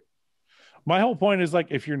 Thunder. My whole point is like,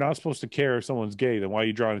 if you're not supposed to care if someone's gay, then why are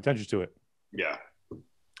you drawing attention to it? Yeah.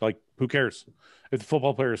 Like, who cares? If the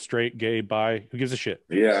football player is straight, gay, bi, who gives a shit?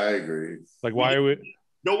 Yeah, I agree. Like, why are we?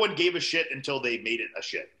 No one gave a shit until they made it a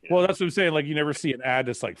shit. You know? Well, that's what I'm saying. Like, you never see an ad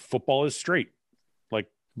that's like, football is straight. Like,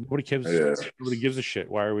 nobody gives a shit.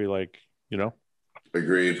 Why are we like, you know?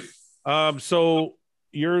 Agreed. So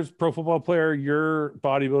you're a pro football player, you're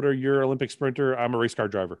bodybuilder, you're Olympic sprinter. I'm a race car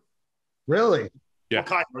driver. Really? Yeah. What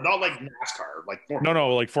kind? Not like NASCAR, like Formula.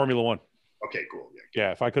 No, like Formula One. Okay, cool.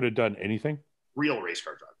 Yeah, if I could have done anything. Real race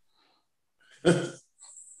car driver.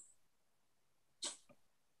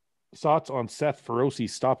 Thoughts on Seth Feroce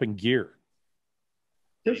stopping gear?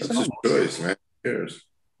 That's his choice, man. Who cares?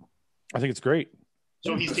 I think it's great.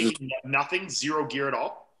 So he's taking nothing, 0 gear at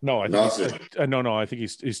all? No, I think no. I think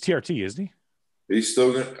he's TRT, isn't he? He's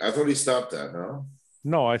still gonna. I thought he stopped that. No.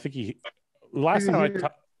 No, I think he. Last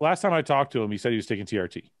time I talked to him, he said he was taking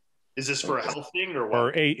TRT. Is this for a health thing or what?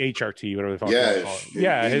 Or HRT, whatever they call it.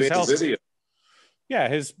 Yeah, his health. Yeah,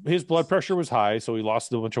 his blood pressure was high, so he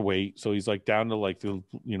lost a bunch of weight. So he's like down to like the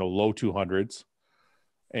low 200s,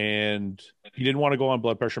 and he didn't want to go on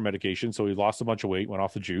blood pressure medication, so he lost a bunch of weight, went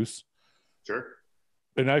off the juice. Sure.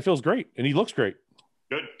 And now he feels great, and he looks great.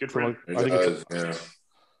 Good for him. I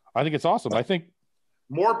think it's awesome. I think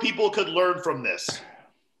more people could learn from this.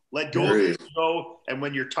 Let go of the ego, and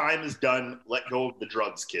when your time is done, let go of the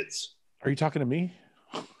drugs, kids. Are you talking to me?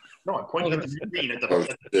 No, I'm pointing at the screen at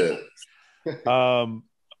the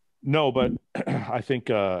no, but I think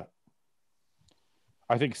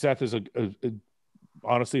Seth is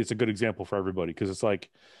honestly, it's a good example for everybody because it's like,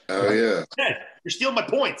 oh yeah, you're stealing my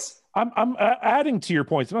points. I'm adding to your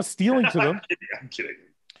points. I'm not stealing to them. I'm kidding.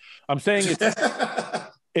 I'm saying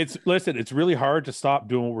it's really hard to stop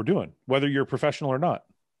doing what we're doing, whether you're professional or not.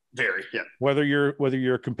 Very, yeah. Whether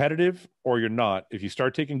you're competitive or you're not, if you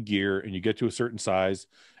start taking gear and you get to a certain size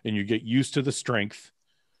and you get used to the strength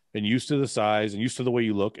and used to the size and used to the way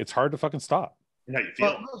you look, it's hard to fucking stop. And how you feel.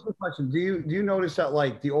 Well, that's the question. Do you notice that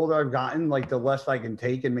like the older I've gotten, like the less I can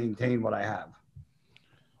take and maintain what I have?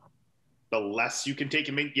 The less you can take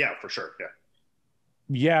and make, yeah, for sure. Yeah.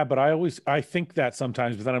 Yeah, but I think that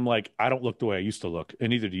sometimes, but then I'm like, I don't look the way I used to look, and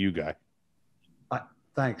neither do you, guy.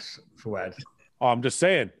 Thanks, Fouad. Oh, I'm just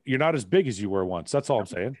saying, you're not as big as you were once. That's all I'm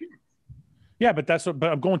saying. Yeah, but but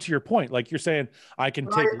I'm going to your point. Like you're saying, I can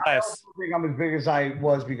take less. I don't think I'm as big as I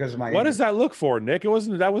was because of my. What does that look for, Nick?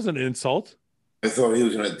 That wasn't an insult. I thought he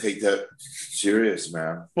was going to take that serious,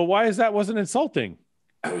 man. But why is that wasn't insulting?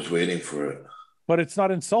 I was waiting for it. But it's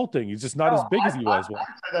not insulting. He's just not as big as he was. I've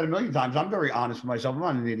said that a million times. I'm very honest with myself. I'm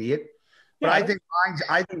not an idiot. But yeah.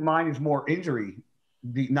 I think mine is more injury,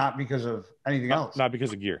 not because of anything else. Not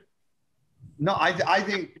because of gear. No, I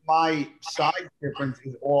think my size difference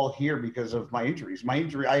is all here because of my injuries. My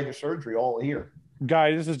injury, I had a surgery all here.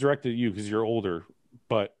 Guy, this is directed at you because you're older.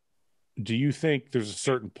 But do you think there's a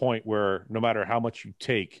certain point where no matter how much you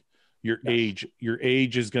take, your age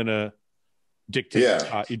is gonna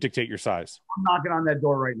dictate dictate your size? I'm knocking on that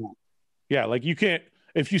door right now. Yeah, like you can't,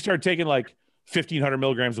 if you start taking like 1,500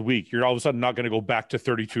 milligrams a week, you're all of a sudden not going to go back to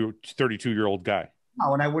 32-year-old guy.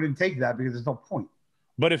 No, and I wouldn't take that because there's no point.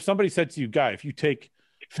 But if somebody said to you, Guy, if you take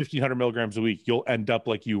 1,500 milligrams a week, you'll end up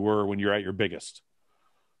like you were when you're at your biggest.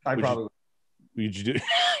 Would you do?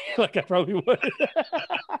 Like I probably would.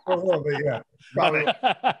 A little bit, yeah. Probably. I'm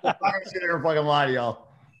not sitting here fucking lie to y'all.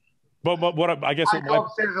 But what I guess I go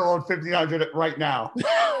upstairs to load 1,500 right now.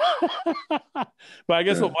 But I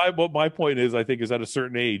guess what my point is, I think, is at a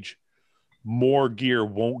certain age, more gear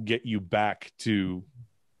won't get you back to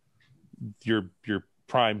your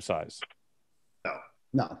prime size.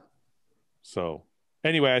 No. So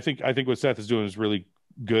anyway, I think what Seth is doing is really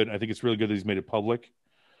good. I think it's really good that he's made it public.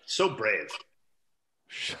 So brave.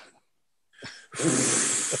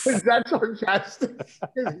 Is that sarcastic?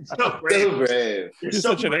 So brave. You're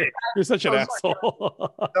such an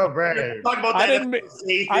asshole. So brave. Talk about that. I didn't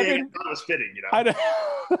thought it was fitting, you know. I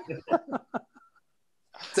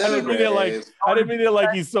didn't mean it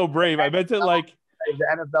like he's so brave. I meant it like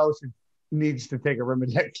the NFL needs to take a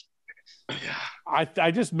Rimadex.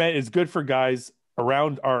 I just meant it's good for guys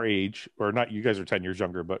around our age, or not. You guys are 10 years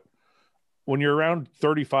younger, but when you're around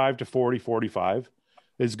 35 to 40, 45,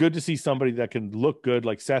 it's good to see somebody that can look good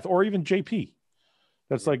like Seth or even JP.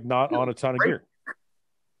 That's like not on a ton of gear.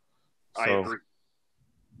 I agree.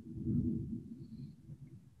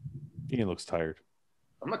 Ian looks tired.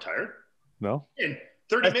 I'm not tired. No? In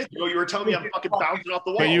 30 minutes ago, you were telling me I'm fucking bouncing off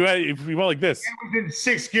the wall. But you went like this. It was in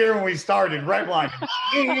sixth gear when we started, right line.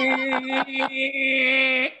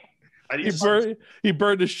 He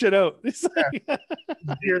burned the shit out. Gears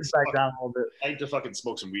back down a little bit. I need to fucking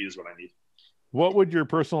smoke some weed is what I need. What would your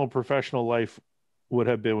personal and professional life would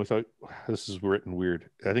have been without? This is written weird.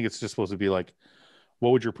 I think it's just supposed to be like, what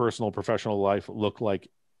would your personal and professional life look like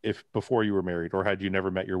if before you were married, or had you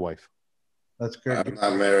never met your wife? That's good. I'm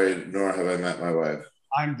not married, nor have I met my wife.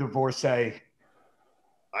 I'm divorcee.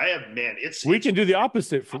 I have, man. We can do the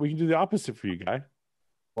opposite for you, Guy.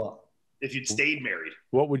 What? If you'd stayed married.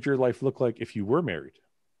 What would your life look like if you were married?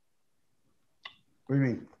 What do you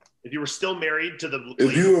mean? If you were still married to the.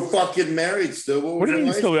 If you were fucking married still, what do you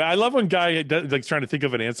mean still? I love when Guy like trying to think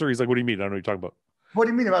of an answer. He's like, "What do you mean? I don't know what you're talking about." What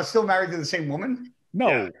do you mean about still married to the same woman?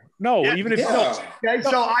 No. Even if okay,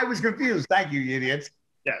 so I was confused. Thank you, idiots.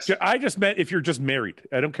 Yes. I just meant if you're just married.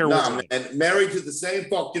 I don't care what. And married to the same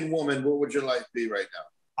fucking woman, what would your life be right now?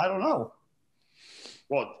 I don't know.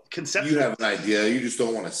 Well, conceptually, you have an idea. You just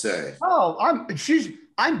don't want to say. Oh,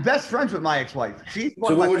 I'm best friends with my ex-wife. So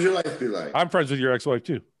what would your life be like? I'm friends with your ex-wife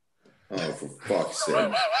too. Oh, for fuck's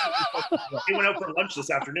sake! We went out for lunch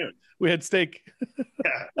this afternoon. We had steak.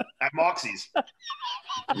 Yeah, at Moxie's.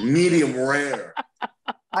 Medium rare.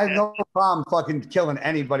 I have no problem fucking killing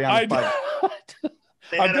anybody on the fight.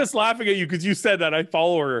 I'm just laughing at you because you said that I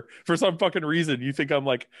follow her for some fucking reason. You think I'm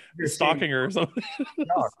like stalking her or something.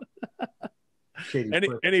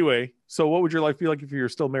 Anyway, so what would your life be like if you were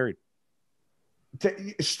still married?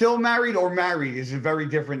 Still married or married is very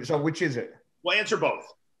different. So which is it? Well, answer both.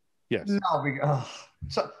 Yes. No,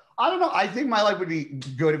 so I don't know. I think my life would be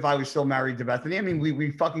good if I was still married to Bethany. I mean,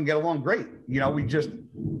 we fucking get along great. You know, we just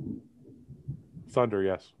thunder.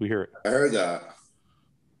 Yes, we hear it. I heard that.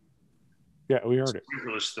 Yeah, we heard it.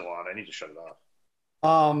 It's still on. I need to shut it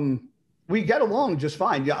off. We get along just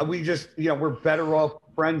fine. Yeah, we just, we're better off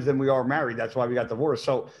friends than we are married. That's why we got divorced.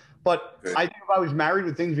 So, but I think if I was married,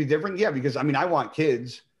 would things be different? Yeah, because I mean, I want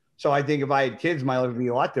kids. So I think if I had kids, my life would be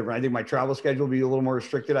a lot different. I think my travel schedule would be a little more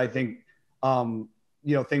restricted. I think,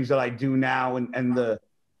 things that I do now and the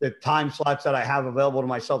time slots that I have available to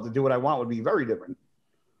myself to do what I want would be very different.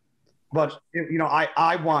 But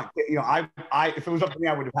I want, if it was up to me,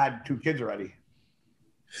 I would have had 2 kids already.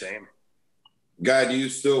 Same. Guy, do you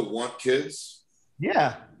still want kids?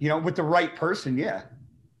 Yeah, with the right person, yeah.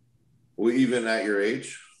 Well, even at your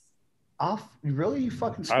age? Really? You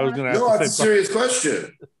fucking smart? I was gonna. No, that's a serious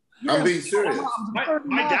question. Yeah, I'm being serious. My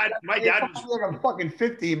dad was like I'm fucking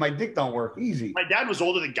 50 and my dick don't work. Easy. My dad was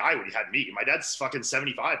older than Guy when he had me. My dad's fucking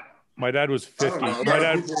 75. My dad was 50. My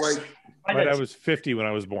dad was 50 when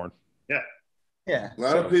I was born. Yeah. A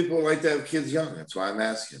lot of people like to have kids young. That's why I'm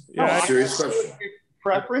asking. Yeah, serious question.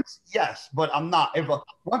 Preference, yes, but I'm not.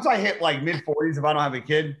 Once I hit like mid-40s, if I don't have a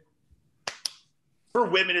kid. For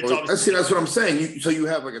women, it's obviously. That's what I'm saying. So you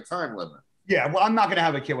have like a time limit. Yeah, well, I'm not gonna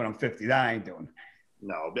have a kid when I'm 50. That I ain't doing.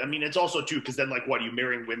 No, but I mean, it's also too, because then like what, you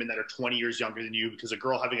marrying women that are 20 years younger than you, because a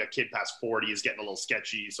girl having a kid past 40 is getting a little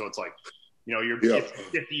sketchy. So it's like, you're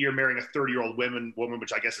 50, you're marrying a 30-year-old woman,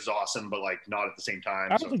 which I guess is awesome, but like not at the same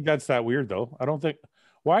time. I don't think that's that weird though. I don't think.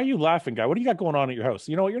 Why are you laughing, Guy? What do you got going on at your house?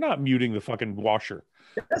 You know what? You're not muting the fucking washer.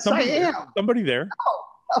 Yes, I am. Somebody there.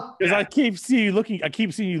 Because I keep seeing you looking. I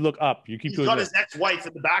keep seeing you look up. You keep. He's got his ex-wife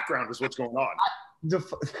in the background. Is what's going on.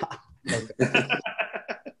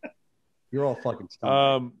 You're all fucking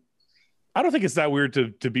stoned. I don't think it's that weird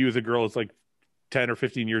to be with a girl that's like 10 or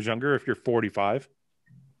 15 years younger if you're 45.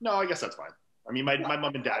 No, I guess that's fine. I mean, my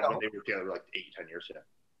mom and dad, when they were together, were like 8, 10 years.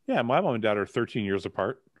 Yeah, my mom and dad are 13 years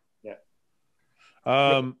apart. Yeah.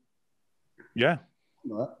 Yeah.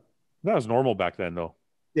 What? That was normal back then, though.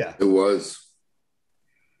 Yeah, it was.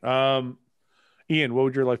 Ian, what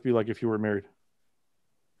would your life be like if you were married?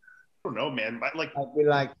 I don't know, man. I'd be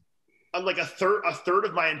like a third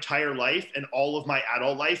of my entire life and all of my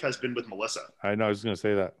adult life has been with Melissa. I know. I was going to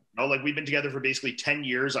say that. Like we've been together for basically 10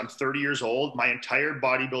 years. I'm 30 years old. My entire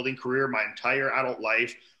bodybuilding career, my entire adult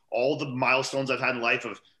life, all the milestones I've had in life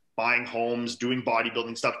of buying homes, doing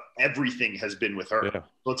bodybuilding stuff, everything has been with her. Yeah.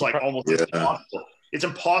 So it's like almost impossible. It's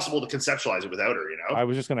impossible to conceptualize it without her, I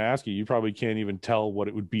was just going to ask you, you probably can't even tell what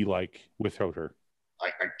it would be like without her.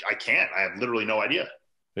 I can't. I have literally no idea.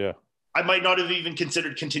 Yeah. I might not have even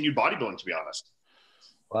considered continued bodybuilding, to be honest.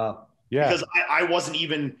 Wow. Yeah. Because I wasn't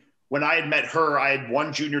even, when I had met her, I had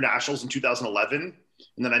won junior nationals in 2011.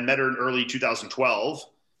 And then I met her in early 2012.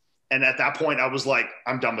 And at that point I was like,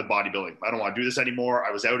 I'm done with bodybuilding. I don't want to do this anymore.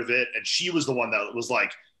 I was out of it. And she was the one that was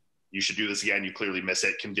like, you should do this again. You clearly miss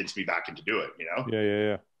it. Convince me back into do it,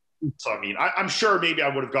 Yeah. So, I mean, I'm sure maybe I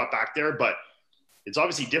would have got back there, but it's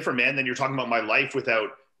obviously different, man. Then you're talking about my life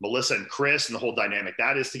without Melissa and Chris and the whole dynamic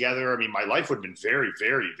that is together. I mean, my life would have been very,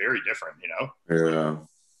 very, very different, Yeah.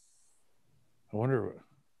 I wonder.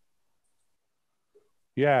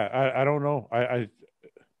 Yeah, I don't know. I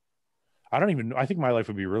don't even know. I think my life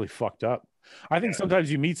would be really fucked up. I think sometimes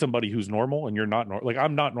you meet somebody who's normal and you're not normal. Like,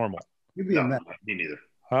 I'm not normal. You'd be a mess. Me neither.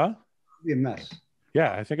 Huh? You'd be a mess.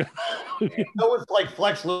 Yeah, I think. It's like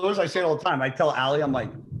Flex Lewis. I say it all the time. I tell Allie, I'm like,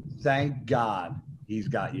 thank God he's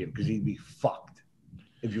got you, because he'd be fucked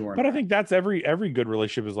if you weren't. But I think that's every good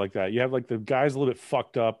relationship is like that. You have like the guys a little bit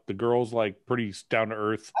fucked up, the girls like pretty down to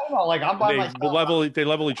earth. I don't know. Like I'm by myself. They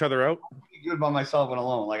level each other out. I'm good by myself and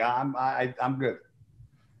alone. Like I'm good.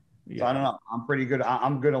 Yeah. So I don't know. I'm pretty good.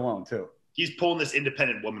 I'm good alone too. He's pulling this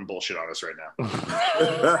independent woman bullshit on us right now.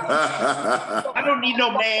 I don't need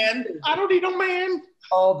no man. I don't need no man.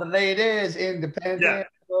 All the ladies independent. Yeah.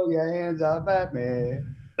 Throw your hands up at me.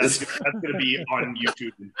 That's going to be on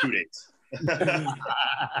YouTube in 2 days.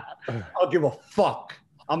 I'll give a fuck.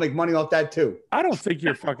 I'll make money off that too. I don't think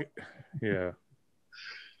you're fucking. Yeah.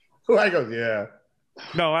 I go, yeah.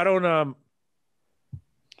 No, I don't.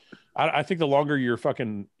 I think the longer you're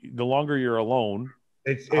alone,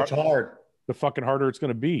 it's hard. The fucking harder it's going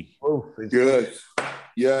to be. Oh,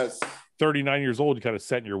 yes. 39 years old, you kind of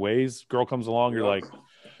set in your ways. Girl comes along, you're like,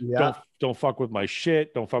 don't fuck with my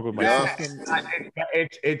shit. Don't fuck with my system.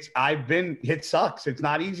 It sucks. It's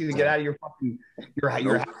not easy to get out of your house when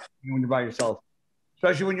you're by yourself,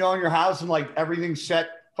 especially when you own your house and like everything's set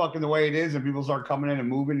fucking the way it is, and people start coming in and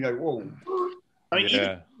moving. You're like, whoa. I mean, even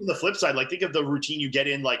on the flip side, like think of the routine you get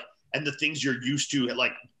in, like, and the things you're used to,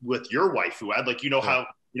 like with your wife, Fouad, like, how,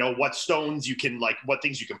 what stones you can, like, what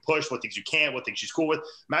things you can push, what things you can't, what things she's cool with.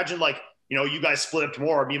 Imagine, like, you guys split up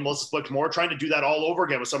tomorrow, me and Melissa split up tomorrow, trying to do that all over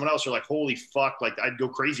again with someone else. You're like, holy fuck, like, I'd go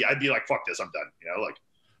crazy. I'd be like, fuck this, I'm done, like.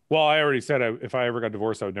 Well, I already said if I ever got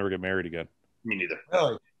divorced, I would never get married again. Me neither.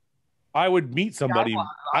 Really? I would meet somebody.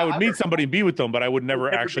 I would meet somebody and be with them, but I would never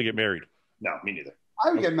actually get married. No, me neither.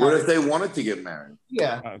 I would get married. What if they wanted to get married?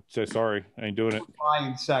 Yeah. I'd say sorry, I ain't doing it.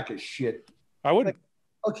 Lying sack of shit. I wouldn't.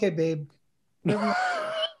 Okay, babe.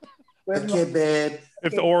 Okay, babe.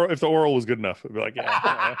 If the oral was good enough, it'd be like,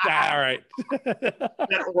 yeah, all right.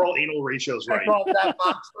 That oral anal ratio is right. That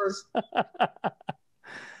box first.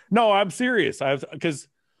 No, I'm serious. Because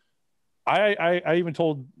I even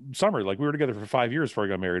told Summer, like, we were together for 5 years before I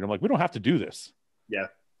got married. I'm like, we don't have to do this. Yeah.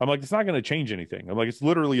 I'm like, it's not going to change anything. I'm like, it's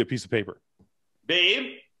literally a piece of paper.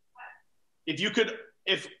 Babe,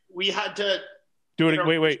 if we had to do it.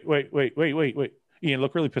 Wait. Iain,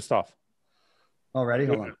 look really pissed off. Already?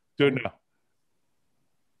 Hold on. Do it now.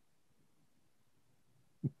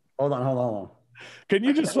 Hold on. Can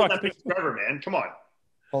you just fucking forever, man? Come on.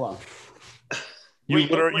 Hold on. You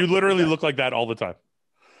literally look like that all the time.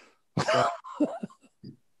 All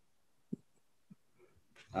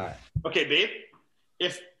right. Okay, babe.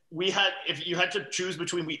 If you had to choose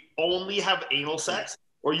between we only have anal sex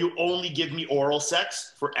or you only give me oral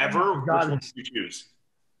sex forever, which one would you choose?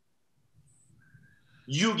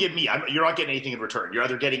 You give me. You're not getting anything in return. You're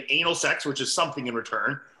either getting anal sex, which is something in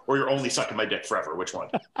return, or you're only sucking my dick forever. Which one?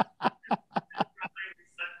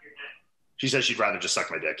 She says she'd rather just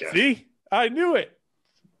suck my dick. Yeah. See, I knew it.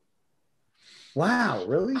 Wow,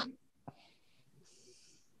 really?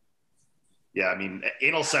 Yeah, I mean,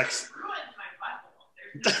 anal sex.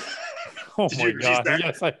 Oh my god!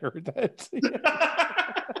 Yes, I heard that.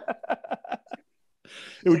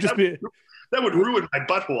 It would just be. That would ruin my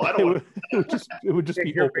butthole. I don't want. It would just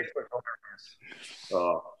be open.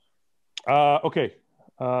 Okay.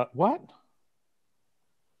 What?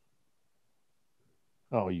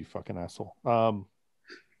 Oh, you fucking asshole. What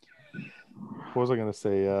was I gonna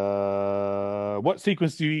say? What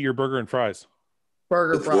sequence do you eat your burger and fries?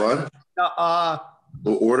 Burger, fries. What?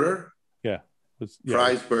 The order? Yeah.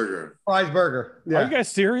 Fries, burger. Fries, burger. Yeah. Are you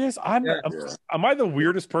guys serious? Am I the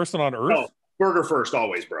weirdest person on earth? No, burger first,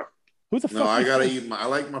 always, bro. Who the fuck? No, I gotta eat. I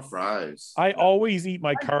like my fries. I always eat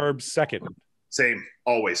my carbs second. Same,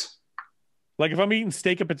 always. Like if I'm eating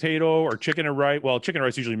steak and potato or chicken and rice, well, chicken and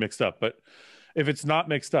rice usually mixed up, but if it's not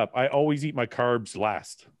mixed up, I always eat my carbs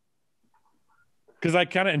last because I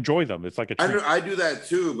kind of enjoy them. It's like a treat. I do that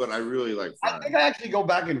too, but I really like fries. I think I actually go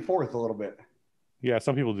back and forth a little bit. Yeah,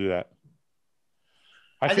 some people do that.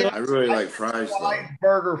 I really like fries.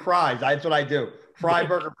 Burger, fries. That's what I do. Fry,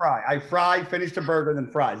 burger, fry. I fry, finish the burger,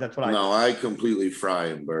 then fries. That's what I do. No, I completely fry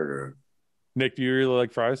and burger. Nick, do you really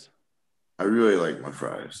like fries? I really like my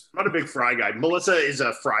fries. I'm not a big fry guy. Melissa is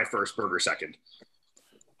a fry first, burger second.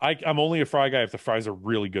 I'm only a fry guy if the fries are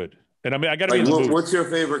really good. And I mean, I got to like, be. What's your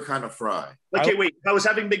favorite kind of fry? Okay, wait. If I was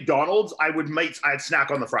having McDonald's, I'd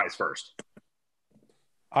snack on the fries first.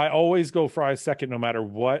 I always go fries second, no matter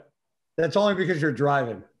what. That's only because you're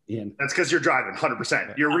driving, Ian. That's because you're driving,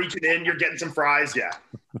 100%. You're reaching in, you're getting some fries, yeah.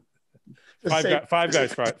 Five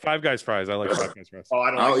Guys fries. Five Guys fries. I like Five Guys fries. Oh,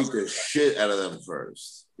 I'll eat the shit out of them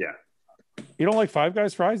first. Yeah. You don't like Five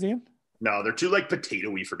Guys fries, Ian? No, they're too like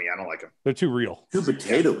potato-y for me. I don't like them. They're too real. Too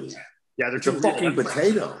potato-y. Yeah, they're too fucking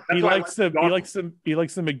potato. He likes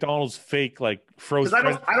the McDonald's fake like frozen.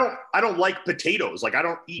 I don't like potatoes. Like I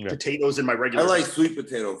don't eat potatoes in my regular. I like sweet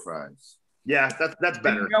potato fries. Yeah, that's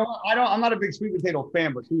better. You know what? I'm not a big sweet potato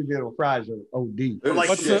fan, but sweet potato fries are OD.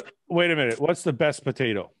 Wait a minute. What's the best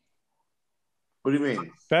potato? What do you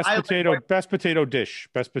mean? Best potato dish.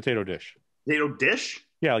 Potato dish?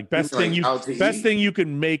 Yeah, like best thing you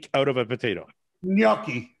can make out of a potato.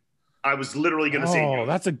 Gnocchi. I was literally going to say. Oh,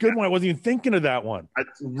 that's a good one. I wasn't even thinking of that one. I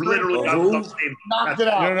literally knocked it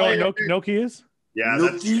out. You don't know what gnocchi is? Yeah,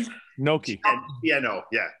 gnocchi. Yeah, no,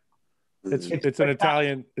 yeah. It's an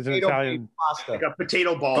Italian. It's an Italian pasta. Like a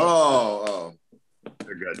potato ball. Oh,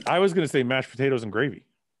 they're good. I was going to say mashed potatoes and gravy.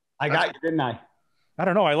 I got you, didn't I? I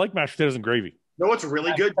don't know. I like mashed potatoes and gravy. You know what's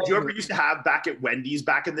really good? Did you ever used to have back at Wendy's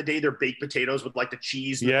back in the day their baked potatoes with like the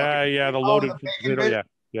cheese? The loaded potato.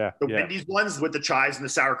 Yeah. The Wendy's ones with the chives and the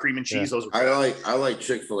sour cream and cheese. Those are I like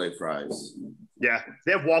Chick-fil-A fries. Yeah,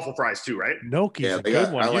 they have waffle fries too, right? Gnocchi's a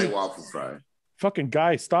good one. I like waffle fry. Fucking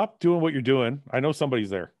guy, stop doing what you're doing. I know somebody's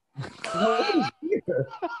there.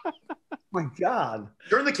 My God.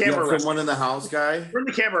 Turn the camera around. Someone in the house, guy. Turn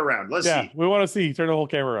the camera around. Let's see. We want to see. Turn the whole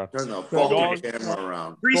camera around. Turn the fucking camera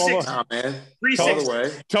around. 360. Man.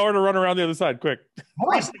 360. Tell her to run around the other side, quick.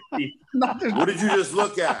 360. What did you just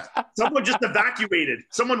look at? Someone just evacuated.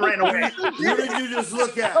 Someone ran away. What did you just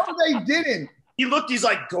look at? No, they didn't. He looked. He's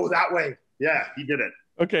like, go that way. Yeah, he did it.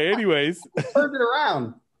 Okay, anyways. Turned it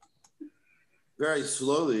around. Very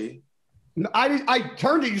slowly. I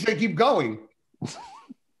turned it. You said keep going.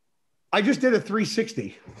 I just did a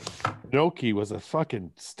 360. Gnocchi was a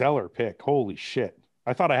fucking stellar pick. Holy shit.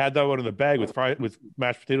 I thought I had that one in the bag with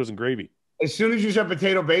mashed potatoes and gravy. As soon as you said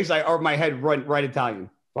potato base, my head went right Italian.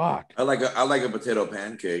 Fuck. I like a potato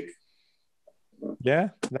pancake. Yeah,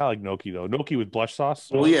 not like gnocchi though. Gnocchi with blush sauce.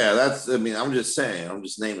 Well, yeah, that's. I mean, I'm just saying. I'm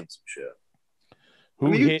just naming some shit.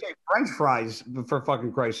 Who you hit take French fries for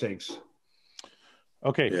fucking Christ's sakes?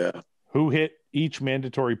 Okay. Yeah. Who hit each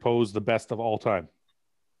mandatory pose the best of all time?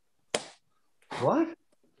 What?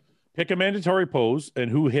 Pick a mandatory pose and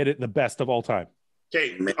who hit it the best of all time.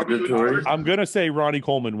 Okay, Mandatory. I'm gonna say Ronnie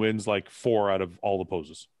Coleman wins like 4 out of all the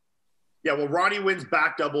poses. Yeah, well, Ronnie wins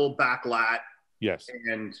back double, back lat, Yes.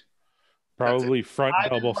 and Probably front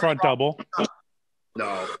double.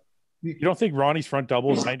 no. You don't think Ronnie's front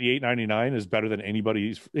double 98, 99 is better than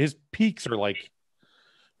anybody's? His peaks are like,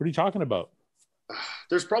 what are you talking about?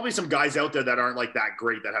 There's probably some guys out there that aren't like that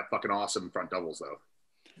great that have fucking awesome front doubles though.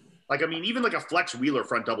 Like, I mean, even like a Flex Wheeler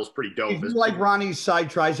front double is pretty dope. Is he like Ronnie's side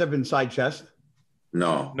tricep and side chest?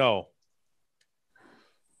 No. No.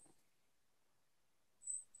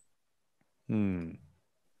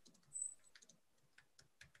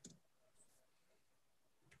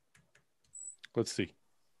 Let's see.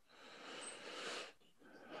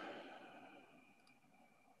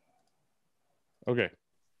 Okay.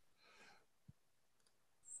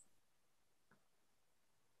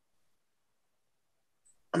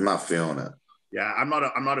 I'm not feeling it. Yeah, I'm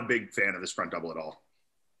not a big fan of this front double at all.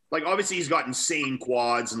 Like, obviously he's got insane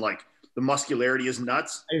quads and like the muscularity is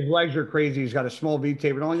nuts. His legs are crazy. He's got a small V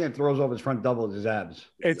tape, and only thing that throws off his front double is his abs.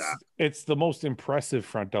 It's the most impressive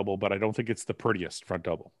front double, but I don't think it's the prettiest front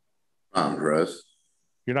double. I'm impressed.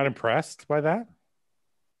 You're not impressed by that?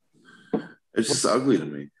 It's just ugly to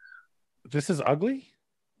me. This is ugly?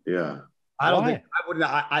 Yeah. I don't think I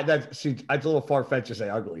wouldn't. That's a little far fetched to say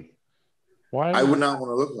ugly. Why? I would not want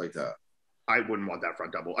to look like that. I wouldn't want that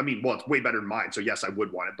front double. I mean, well, it's way better than mine, so yes, I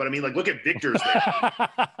would want it. But I mean, like, look at Victor's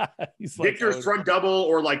there. Victor's front double,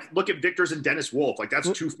 or like, look at Victor's and Dennis Wolf. Like,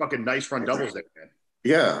 that's 2 fucking nice front doubles there, man.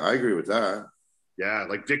 Yeah, I agree with that. Yeah,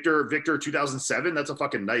 like Victor 2007, that's a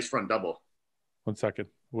fucking nice front double. 1 second.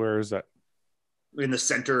 Where is that? In the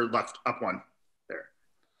center left up one there.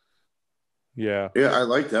 Yeah. Yeah, I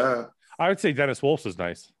like that. I would say Dennis Wolf's is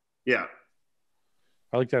nice. Yeah.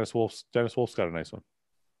 I like Dennis Wolf's. Dennis Wolf's got a nice one.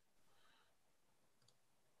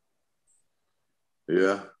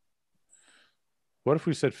 Yeah. What if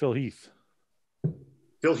we said Phil Heath?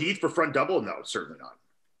 Phil Heath for front double? No, certainly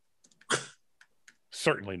not.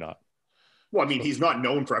 Certainly not. Well, I mean, he's not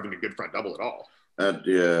known for having a good front double at all.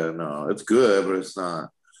 Yeah, no, it's good, but it's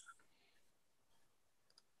not.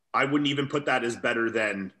 I wouldn't even put that as better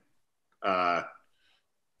than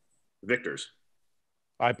Victor's.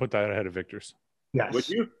 I put that ahead of Victor's. Yes. Would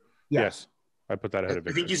you? Yes. I put that ahead of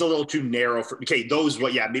Victor's. I think he's a little too narrow for. Okay, those.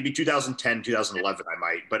 What? Yeah, maybe 2010, 2011. I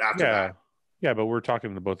might, but after that. Yeah, but we're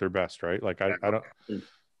talking about their best, right? Like I don't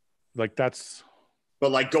like that's.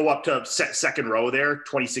 But like go up to second row there,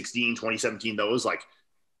 2016, 2017. Those like,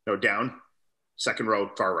 down, second row,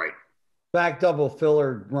 far right. Back double, Phil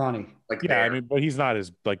or Ronnie. Like I mean, but he's not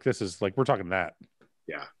as like this is like we're talking that.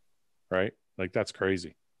 Yeah. Right. Like that's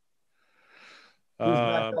crazy. Who's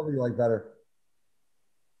back double you like better?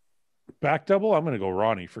 Back double, I'm going to go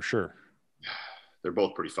Ronnie for sure. They're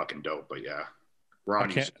both pretty fucking dope, but yeah,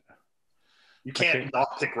 Ronnie's. You can't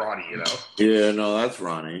not pick Ronnie, Yeah, no, that's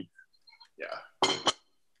Ronnie. Yeah.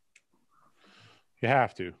 You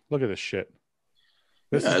have to look at this shit.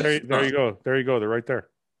 This is there you go. There you go. They're right there.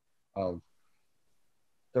 Oh,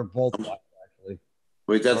 they're both black, actually.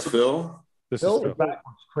 Wait, that's Phil? This is Phil.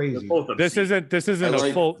 Crazy. This isn't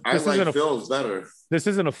a full. This isn't Phil's better. This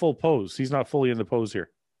isn't a full pose. He's not fully in the pose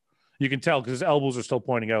here. You can tell because his elbows are still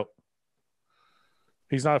pointing out.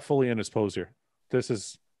 He's not fully in his pose here. This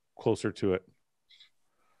is closer to it.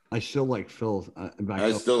 I still like Phil's.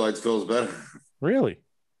 I still like Phil's better. Really?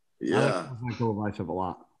 Yeah. I like double bicep a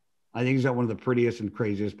lot. I think he's got one of the prettiest and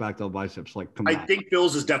craziest back double biceps. Like, I think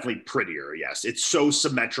Phil's is definitely prettier. Yes, it's so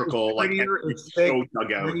symmetrical. It's prettier, like it's thick, so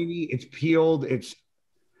dug out. it's peeled. It's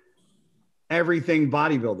everything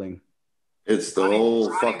bodybuilding. It's the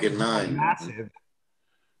whole fucking nine. Massive.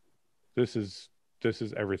 This is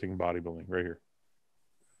everything bodybuilding right here.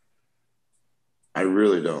 I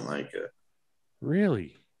really don't like it.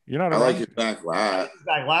 Really? You're not? I like his back lat. His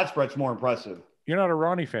back lat spread's more impressive. You're not a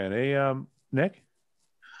Ronnie fan, eh, Nick?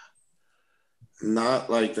 Not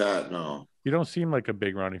like that, no. You don't seem like a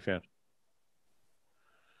big Ronnie fan,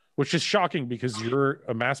 which is shocking because you're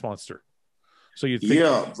a mass monster. So you'd think,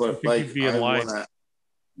 but like you'd be in line. I want to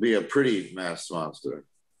be a pretty mass monster,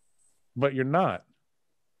 but you're not.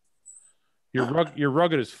 You're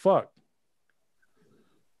rugged as fuck.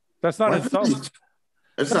 That's not an insult.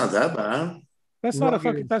 It's not that bad. That's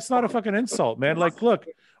not a fucking insult, man. Like, look,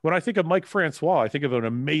 when I think of Mike Francois, I think of an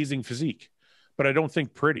amazing physique, but I don't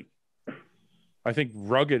think pretty. I think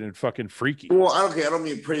rugged and fucking freaky. Well, I don't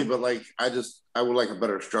mean pretty, but like I would like a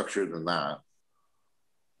better structure than that.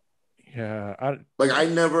 Yeah, I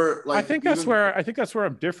never like. I think that's where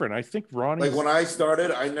I'm different. I think Ronnie. Like when I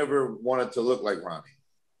started, I never wanted to look like Ronnie.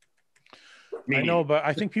 I know, but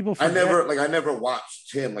I think people forget. I never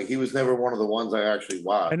watched him. Like he was never one of the ones I actually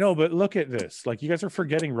watched. I know, but look at this. Like you guys are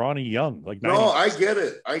forgetting Ronnie Young. Like no, I get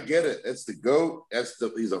it. It's the GOAT.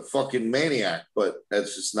 He's a fucking maniac, but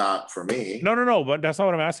that's just not for me. No. But that's not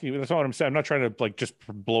what I'm asking you. That's not what I'm saying. I'm not trying to like just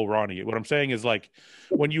blow Ronnie. What I'm saying is like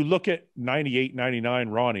when you look at 98, 99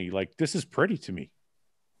 Ronnie, like this is pretty to me.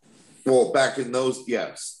 Well, back in those,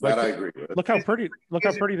 yes, like, that I agree with. Look how pretty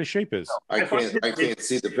the shape is. I can't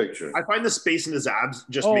see the picture. I find the space in his abs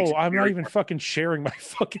just makes. Oh, I'm not even fucking sharing my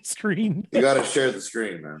fucking screen. You got to share the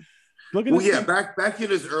screen, man. Look at this. Yeah, back in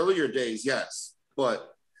his earlier days, yes,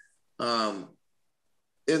 but in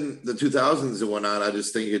the 2000s and whatnot, I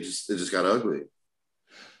just think it just got ugly.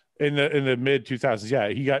 In the mid 2000s, yeah,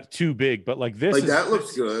 he got too big, but like this, that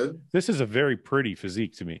looks good. This is a very pretty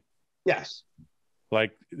physique to me. Yes.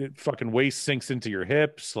 Like it fucking waist sinks into your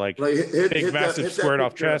hips, like hit massive squared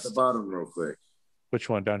off chest. At the bottom, real quick. Which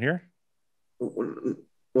one down here?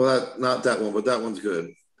 Well, not that one, but that one's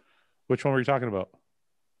good. Which one were you talking about?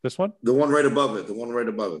 This one? The one right above it. The one right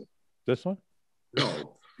above it. This one?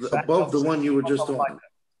 No, above the one you were just on.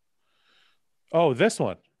 Oh, this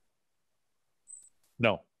one.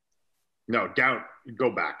 No, down. Go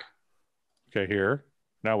back. Okay, here.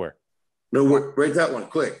 Now where? No, right that one.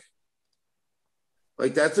 Click.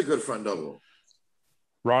 Like that's a good front double.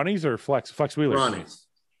 Ronnie's or Flex Wheeler?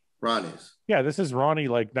 Ronnie's. Yeah, this is Ronnie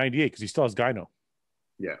like 98 because he still has gyno.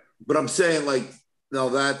 Yeah. But I'm saying like, no,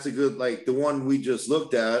 that's a good, like the one we just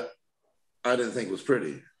looked at, I didn't think was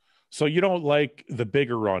pretty. So you don't like the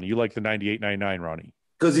bigger Ronnie. You like the 98, 99 Ronnie.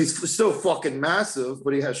 Because he's still fucking massive,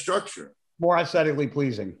 but he has structure. More aesthetically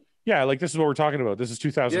pleasing. Yeah, like this is what we're talking about. This is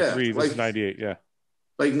 2003. Yeah, this is 98. Yeah.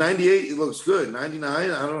 Like 98, it looks good.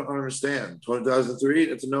 99, I don't understand. 2003,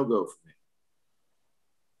 it's a no-go for me.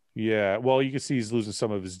 Yeah, well, you can see he's losing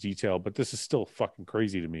some of his detail, but this is still fucking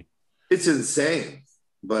crazy to me. It's insane,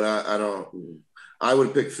 but I don't. I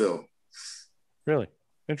would pick Phil. Really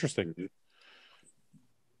interesting.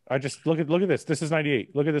 I just look at this. This is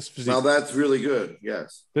 98. Look at this physique. Now that's really good.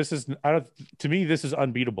 Yes. This is to me this is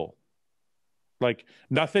unbeatable. Like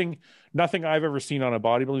nothing I've ever seen on a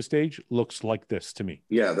bodybuilding stage looks like this to me.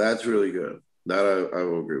 Yeah, that's really good. That I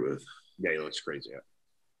will agree with. Yeah, he looks crazy.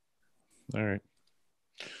 Yeah. All right.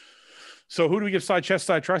 So who do we give side chest,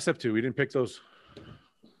 side tricep to? We didn't pick those.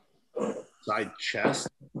 Side chest.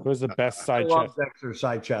 Who's the best side chest? Dexter's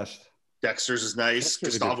side chest. Dexter's is nice.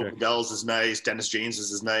 Gustavo Vidal's is nice. Dennis James's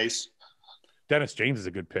is nice. Dennis James is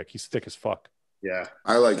a good pick. He's thick as fuck. Yeah.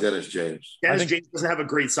 I like Dennis James. Dennis James doesn't have a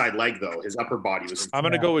great side leg, though. His upper body was... I'm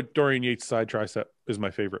going to go with Dorian Yates' side tricep is my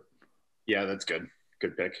favorite. Yeah, that's good.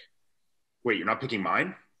 Good pick. Wait, you're not picking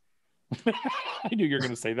mine? I knew you were going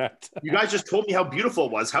to say that. You guys just told me how beautiful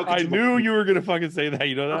it was. How could I knew you were going to fucking say that.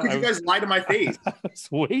 You know that? How could you guys lie to my face? I was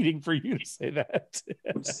waiting for you to say that.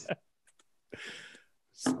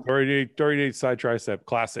 Dorian Yates' side tricep.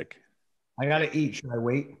 Classic. I got to eat. Should I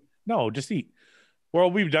wait? No, just eat. Well,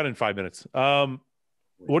 we've done in 5 minutes. What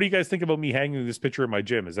do you guys think about me hanging this picture in my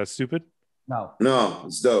gym? Is that stupid? No,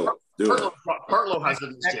 it's dope. Carlo has it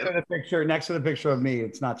in his gym. Next to the picture of me,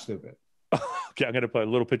 it's not stupid. Okay, I'm gonna put a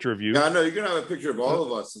little picture of you. Yeah, I know you're gonna have a picture of all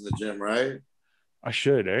of us in the gym, right? I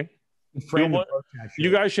should, eh?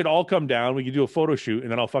 You guys should all come down. We can do a photo shoot,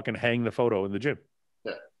 and then I'll fucking hang the photo in the gym.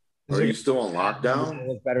 Yeah. Are you still on lockdown?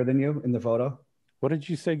 Look better than you in the photo. What did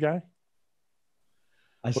you say, guy?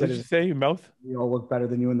 What did you say, mouth? We all look better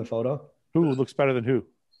than you in the photo. Who looks better than who?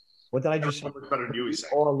 What did I just say? Look better than you, he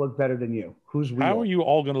said. All look better than you. Who's we? How are you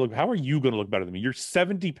all gonna look? How are you gonna look better than me? You're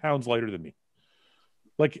 70 pounds lighter than me.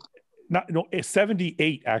 Like,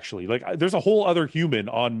 78 actually. Like, there's a whole other human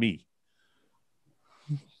on me.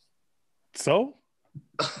 So,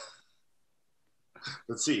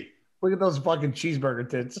 let's see. Look at those fucking cheeseburger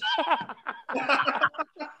tits.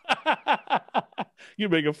 You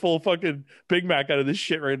make a full fucking Big Mac out of this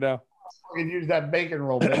shit right now. I can use that bacon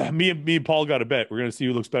roll. me and Paul got a bet. We're gonna see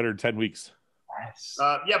who looks better in 10 weeks. Yes.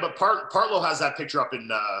 Yeah, but Partlow has that picture up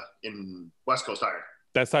in West Coast Iron.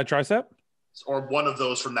 That side tricep? Or one of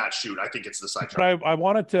those from that shoot. I think it's the side tricep.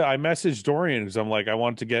 But I messaged Dorian because I'm like, I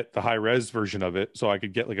want to get the high res version of it so I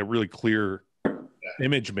could get like a really clear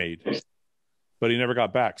image made. But he never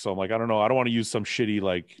got back. So I'm like, I don't know. I don't want to use some shitty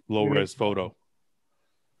like low res photo.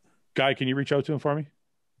 Guy, can you reach out to him for me?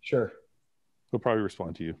 Sure. He'll probably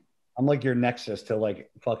respond to you. I'm like your nexus to like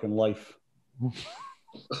fucking life.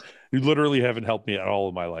 You literally haven't helped me at all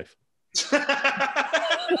in my life.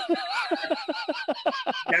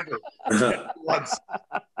 Never. Once.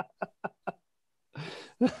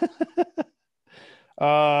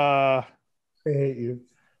 I hate you.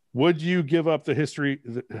 Would you give up the history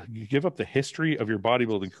of your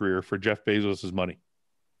bodybuilding career for Jeff Bezos' money?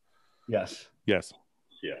 Yes. Yes.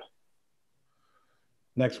 Yeah.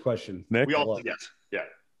 Next question. Nick? We all said yes. Yeah.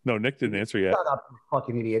 No, Nick didn't answer yet. Shut up, you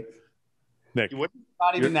fucking idiot. Nick. You wouldn't?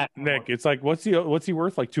 Not even that. Nick, it's like, what's he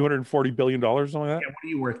worth? Like $240 billion, something like that? Yeah, what are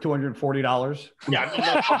you worth? $240? Yeah,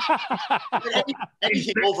 I mean,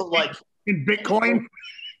 anything over like in Bitcoin?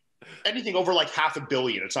 Anything over like $500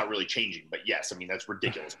 million, it's not really changing. But yes, I mean, that's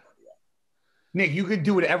ridiculous. Nick, you could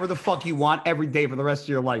do whatever the fuck you want every day for the rest of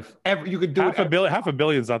your life. You could do $500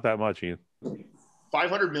 million is not that much, Ian.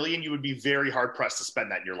 500 million, you would be very hard pressed to spend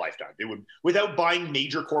that in your lifetime. It would, without buying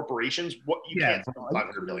major corporations. What you can't spend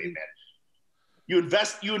 500 million, man. You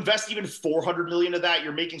invest even 400 million of that.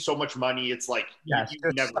 You're making so much money. It's like you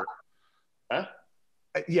never. Huh?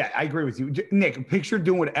 Yeah, I agree with you, Nick. Picture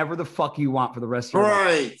doing whatever the fuck you want for the rest of your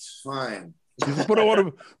life. Fine. But I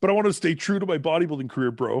want to stay true to my bodybuilding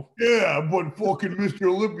career, bro. Yeah, but fucking Mr.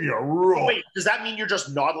 Olympia, raw. Wait, does that mean you're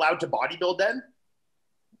just not allowed to bodybuild then?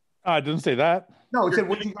 It doesn't say that. No, it said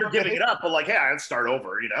you're giving it up, but like, hey, I'd start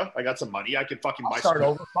over. You know, I got some money. I could fucking buy. Start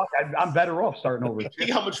over. Fuck, I'm better off starting over.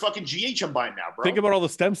 Think how much fucking GH I'm buying now, bro. Think about all the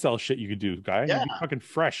stem cell shit you could do, guy. Yeah. You'd be fucking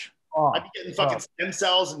fresh. I'd be getting fucking stem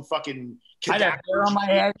cells and fucking. I'd have hair on my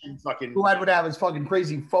head. Fucking. Fouad would have his fucking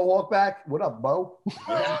crazy faux walk back. What up, Bo?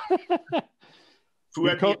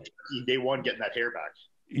 Fouad day one getting that hair back.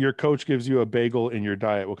 Your coach gives you a bagel in your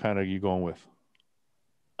diet. What kind are you going with?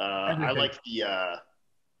 I like the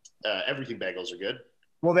everything bagels are good.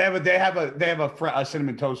 Well, they have a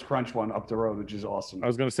cinnamon toast crunch one up the road, which is awesome. I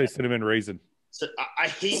was going to say cinnamon raisin. So I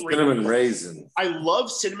hate cinnamon raisin. I love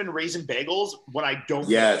cinnamon raisin bagels when I don't.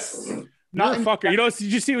 Yes. Not a fucker. You know,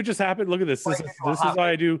 did you see what just happened? Look at this. This is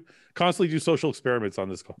why I constantly do social experiments on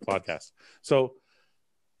this podcast. So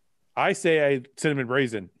I say I cinnamon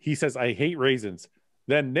raisin. He says I hate raisins.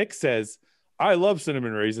 Then Nick says I love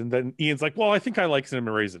cinnamon raisin. Then Ian's like, well, I think I like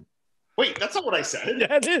cinnamon raisin. Wait, that's not what I said.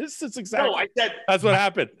 Yeah, it is. It's exactly. No, I said that's what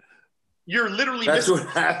happened. You're literally. That's what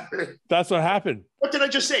happened. That's what happened. What did I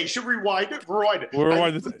just say? Should we rewind it? Rewind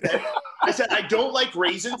it. I said I don't like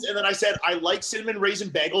raisins, and then I said I like cinnamon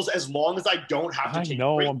raisin bagels as long as I don't have to take.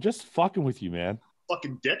 No, I'm just fucking with you, man.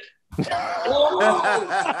 Fucking dick. Like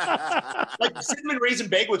cinnamon raisin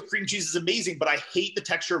bagel with cream cheese is amazing, but I hate the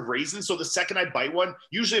texture of raisins. So the second I bite one,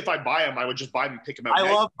 usually if I buy them, I would just buy them and pick them out.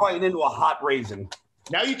 I love biting into a hot raisin.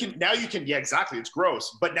 Now you can. Yeah, exactly. It's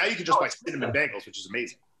gross, but now you can just buy cinnamon bagels, which is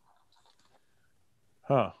amazing.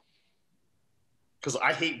 Huh. Because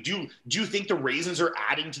I hate. Do you think the raisins are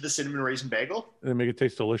adding to the cinnamon raisin bagel? They make it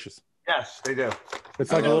taste delicious. Yes, they do.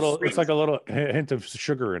 It's like a little hint of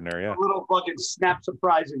sugar in there. Yeah. A little fucking snap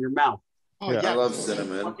surprise in your mouth. Oh yeah. I love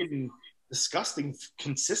cinnamon. Fucking disgusting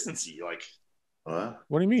consistency. Like.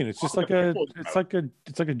 What do you mean? It's just like a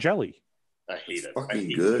jelly. I hate it. Fucking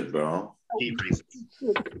good, bro. I hate raisins.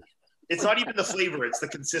 It's not even the flavor; it's the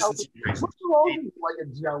consistency of raisins. What's wrong with like a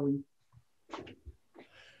jelly?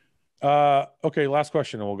 Okay, last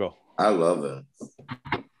question and we'll go. I love it.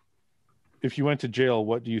 If you went to jail,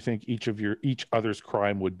 what do you think each other's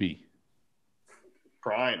crime would be?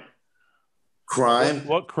 Crime?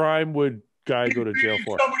 What crime would Guy go to jail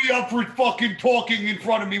for? Somebody up for fucking talking in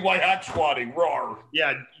front of me while hot swatting. Roar.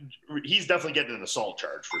 Yeah, he's definitely getting an assault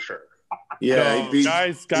charge for sure. Yeah, he beat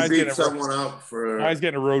someone up for. Guy's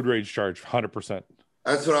getting a road rage charge, 100%.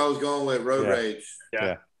 That's what I was going with, road rage.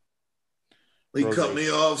 Yeah. He cut me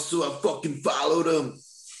off, so I fucking followed him.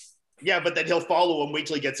 Yeah, but then he'll follow him, wait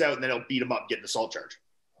till he gets out, and then he'll beat him up, get an assault charge.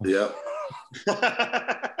 Yep. You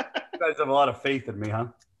guys have a lot of faith in me, huh?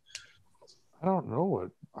 I don't know what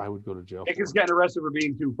I would go to jail for. Nick is getting arrested for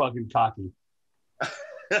being too fucking cocky.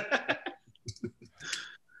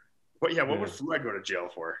 What would Fouad go to jail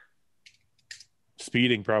for?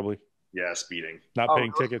 Speeding, probably. Yeah, speeding. Not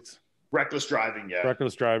paying tickets. Reckless driving, yeah.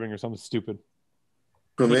 Reckless driving or something stupid.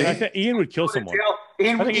 For me? I think Ian would kill someone.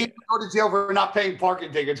 Ian would go to jail for not paying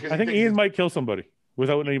parking tickets. I think Ian might kill somebody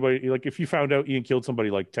without anybody. Like, if you found out Ian killed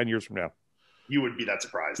somebody like 10 years from now, you would be that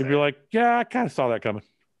surprised. You'd be like, yeah, I kind of saw that coming.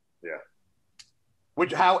 Yeah.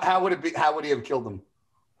 How would it be? How would he have killed him?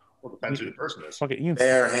 Well, depends who the person is. Fucking Ian's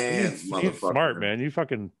bare hands, motherfucker. Ian's smart, man. You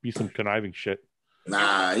fucking be some conniving shit.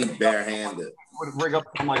 Nah, he's barehanded. Would rig up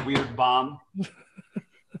some like weird bomb.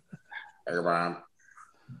 Air bomb.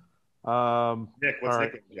 Nick, what's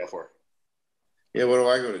Nick going to jail for? Yeah, what do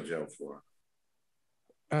I go to jail for?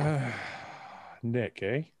 Nick,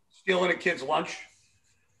 eh? Stealing a kid's lunch.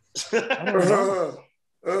 I don't know.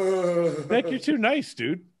 Nick, you're too nice,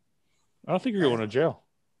 dude. I don't think you're going to jail.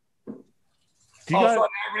 So everyone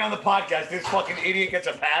on the podcast, this fucking idiot gets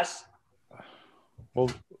a pass.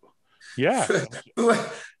 Well, yeah.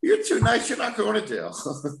 You're too nice. You're not going to jail.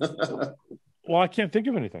 Well, I can't think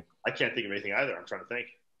of anything. I can't think of anything either. I'm trying to think.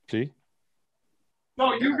 See?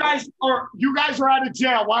 No, you guys are out of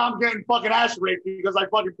jail while I'm getting fucking ass raped because I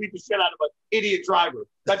fucking beat the shit out of an idiot driver.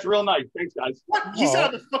 That's real nice. Thanks, guys. What? He's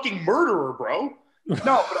not a fucking murderer, bro.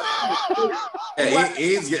 No, but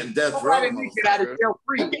he's getting death row. I didn't get out of jail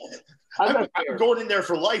free. I'm going in there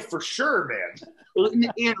for life for sure, man.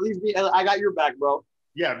 Ian, leave me. I got your back, bro.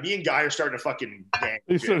 Yeah, me and Guy are starting to fucking gang.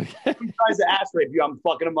 He tries to ass rape you. I'm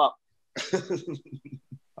fucking him up.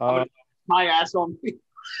 My ass on me.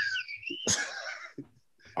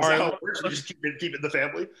 All right, we just keep it in the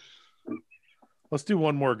family. Let's do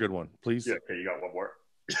one more good one, please. Yeah, okay, you got one more.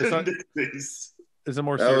 Is it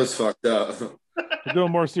more? That was fucked up. We'll do a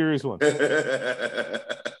more serious one. Because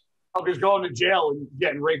going to jail and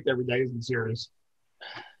getting raped every day isn't serious.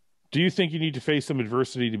 Do you think you need to face some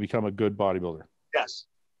adversity to become a good bodybuilder? Yes.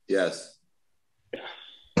 Yes.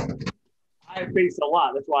 I have faced a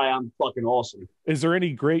lot. That's why I'm fucking awesome. Is there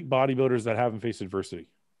any great bodybuilders that haven't faced adversity?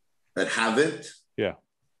 That haven't? Yeah.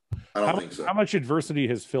 I don't think so. How much adversity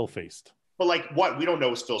has Phil faced? But like what? We don't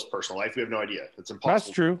know Phil's personal life. We have no idea. It's impossible. That's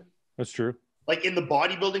true. That's true. Like in the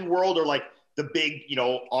bodybuilding world or like the big,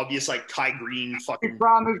 obvious like Kai Green fucking. The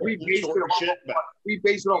problem is we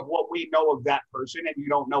base it off what we know of that person, and you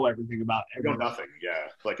don't know everything about it. You know nothing. Yeah.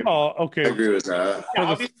 Like. Okay. I agree with that. Yeah,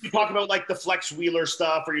 obviously you talk about like the Flex Wheeler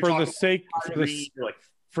stuff, or you're talking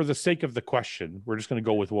for the sake of the question, we're just going to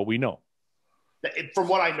go with what we know. From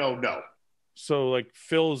what I know, no. So like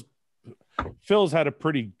Phil's had a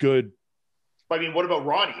pretty good. I mean, what about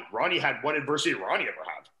Ronnie? Ronnie had what adversity did Ronnie ever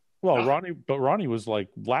have? Well, Ronnie was like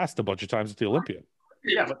last a bunch of times at the Olympia.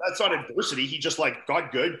 Yeah, but that's not adversity. He just like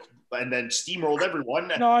got good and then steamrolled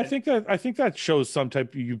everyone. No, I think that shows some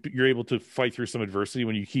type. You're able to fight through some adversity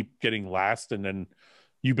when you keep getting last and then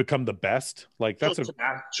you become the best. Like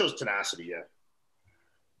shows tenacity. Yeah.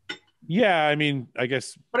 Yeah, I mean, I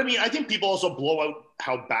guess. But I mean, I think people also blow out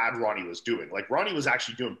how bad Ronnie was doing. Like Ronnie was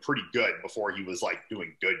actually doing pretty good before he was like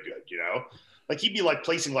doing good. Like he'd be like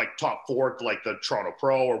placing like top 4 to like the Toronto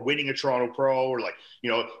Pro or winning a Toronto Pro or like,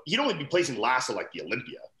 he'd only be placing last at like the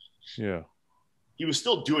Olympia. Yeah. He was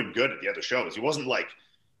still doing good at the other shows. He wasn't like,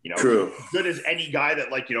 True. good as any guy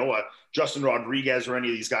that like, Justin Rodriguez or any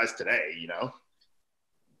of these guys today,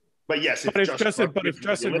 But yes, if Justin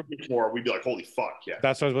more, we'd be like, holy fuck, yeah.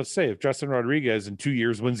 That's what I was about to say. If Justin Rodriguez in 2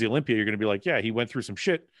 years wins the Olympia, you're going to be like, yeah, he went through some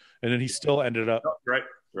shit, and then he still ended up. Right.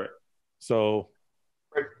 So,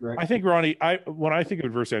 right. I think Ronnie. When I think of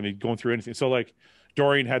adversity, I mean going through anything. So like,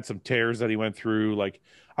 Dorian had some tears that he went through. Like,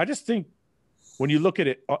 I just think when you look at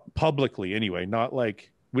it publicly, anyway, not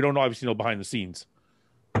like we don't obviously know behind the scenes.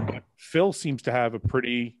 But Phil seems to have a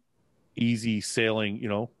pretty easy sailing,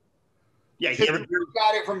 Yeah, he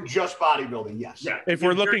got it from just bodybuilding. Yes. Yeah. If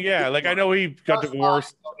we're looking, like I know he got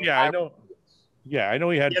divorced. Yeah, I know. Yeah, I know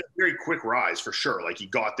he had a very quick rise for sure. Like he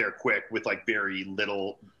got there quick with like very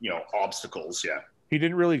little, obstacles. Yeah. He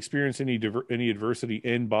didn't really experience any adversity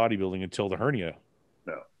in bodybuilding until the hernia.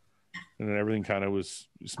 No. And then everything kind of was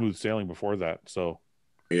smooth sailing before that. So.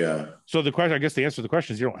 Yeah. So the question, I guess, the answer to the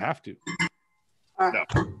question is you don't have to. No.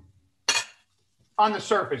 On the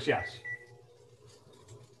surface, yes.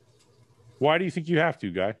 Why do you think you have to,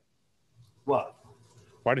 Guy? What?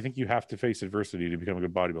 Why do you think you have to face adversity to become a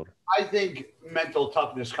good bodybuilder? I think mental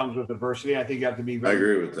toughness comes with adversity. I think you have to be very I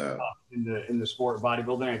agree with that. In the sport of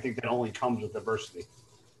bodybuilding. I think that only comes with adversity.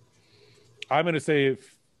 I'm going to say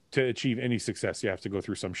to achieve any success, you have to go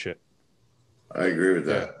through some shit. I agree with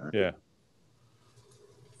that. Yeah.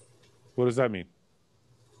 What does that mean?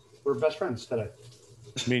 We're best friends today.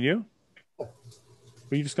 Me and you? But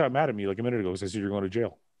you just got mad at me like a minute ago because I said you're going to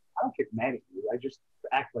jail. I don't get mad at you. I just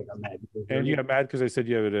act like I'm mad. And you got mad because I said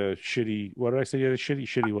you had a shitty. What did I say? You had a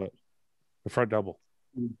shitty what? The front double.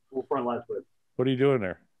 Front last rib. What are you doing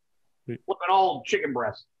there? Looking all chicken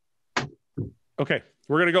breast. Okay,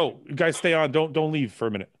 we're gonna go. You guys stay on. Don't leave for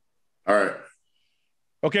a minute. All right.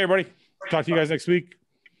 Okay, everybody. Talk to you guys next week.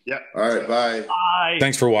 Yeah. All right. Bye. Bye.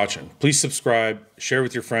 Thanks for watching. Please subscribe, share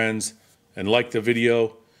with your friends, and like the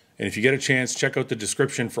video. And if you get a chance, check out the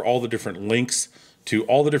description for all the different links to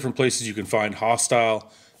all the different places you can find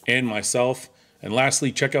Hostile and myself. And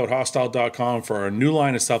lastly, check out hostile.com for our new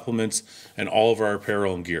line of supplements and all of our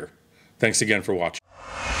apparel and gear. Thanks again for watching.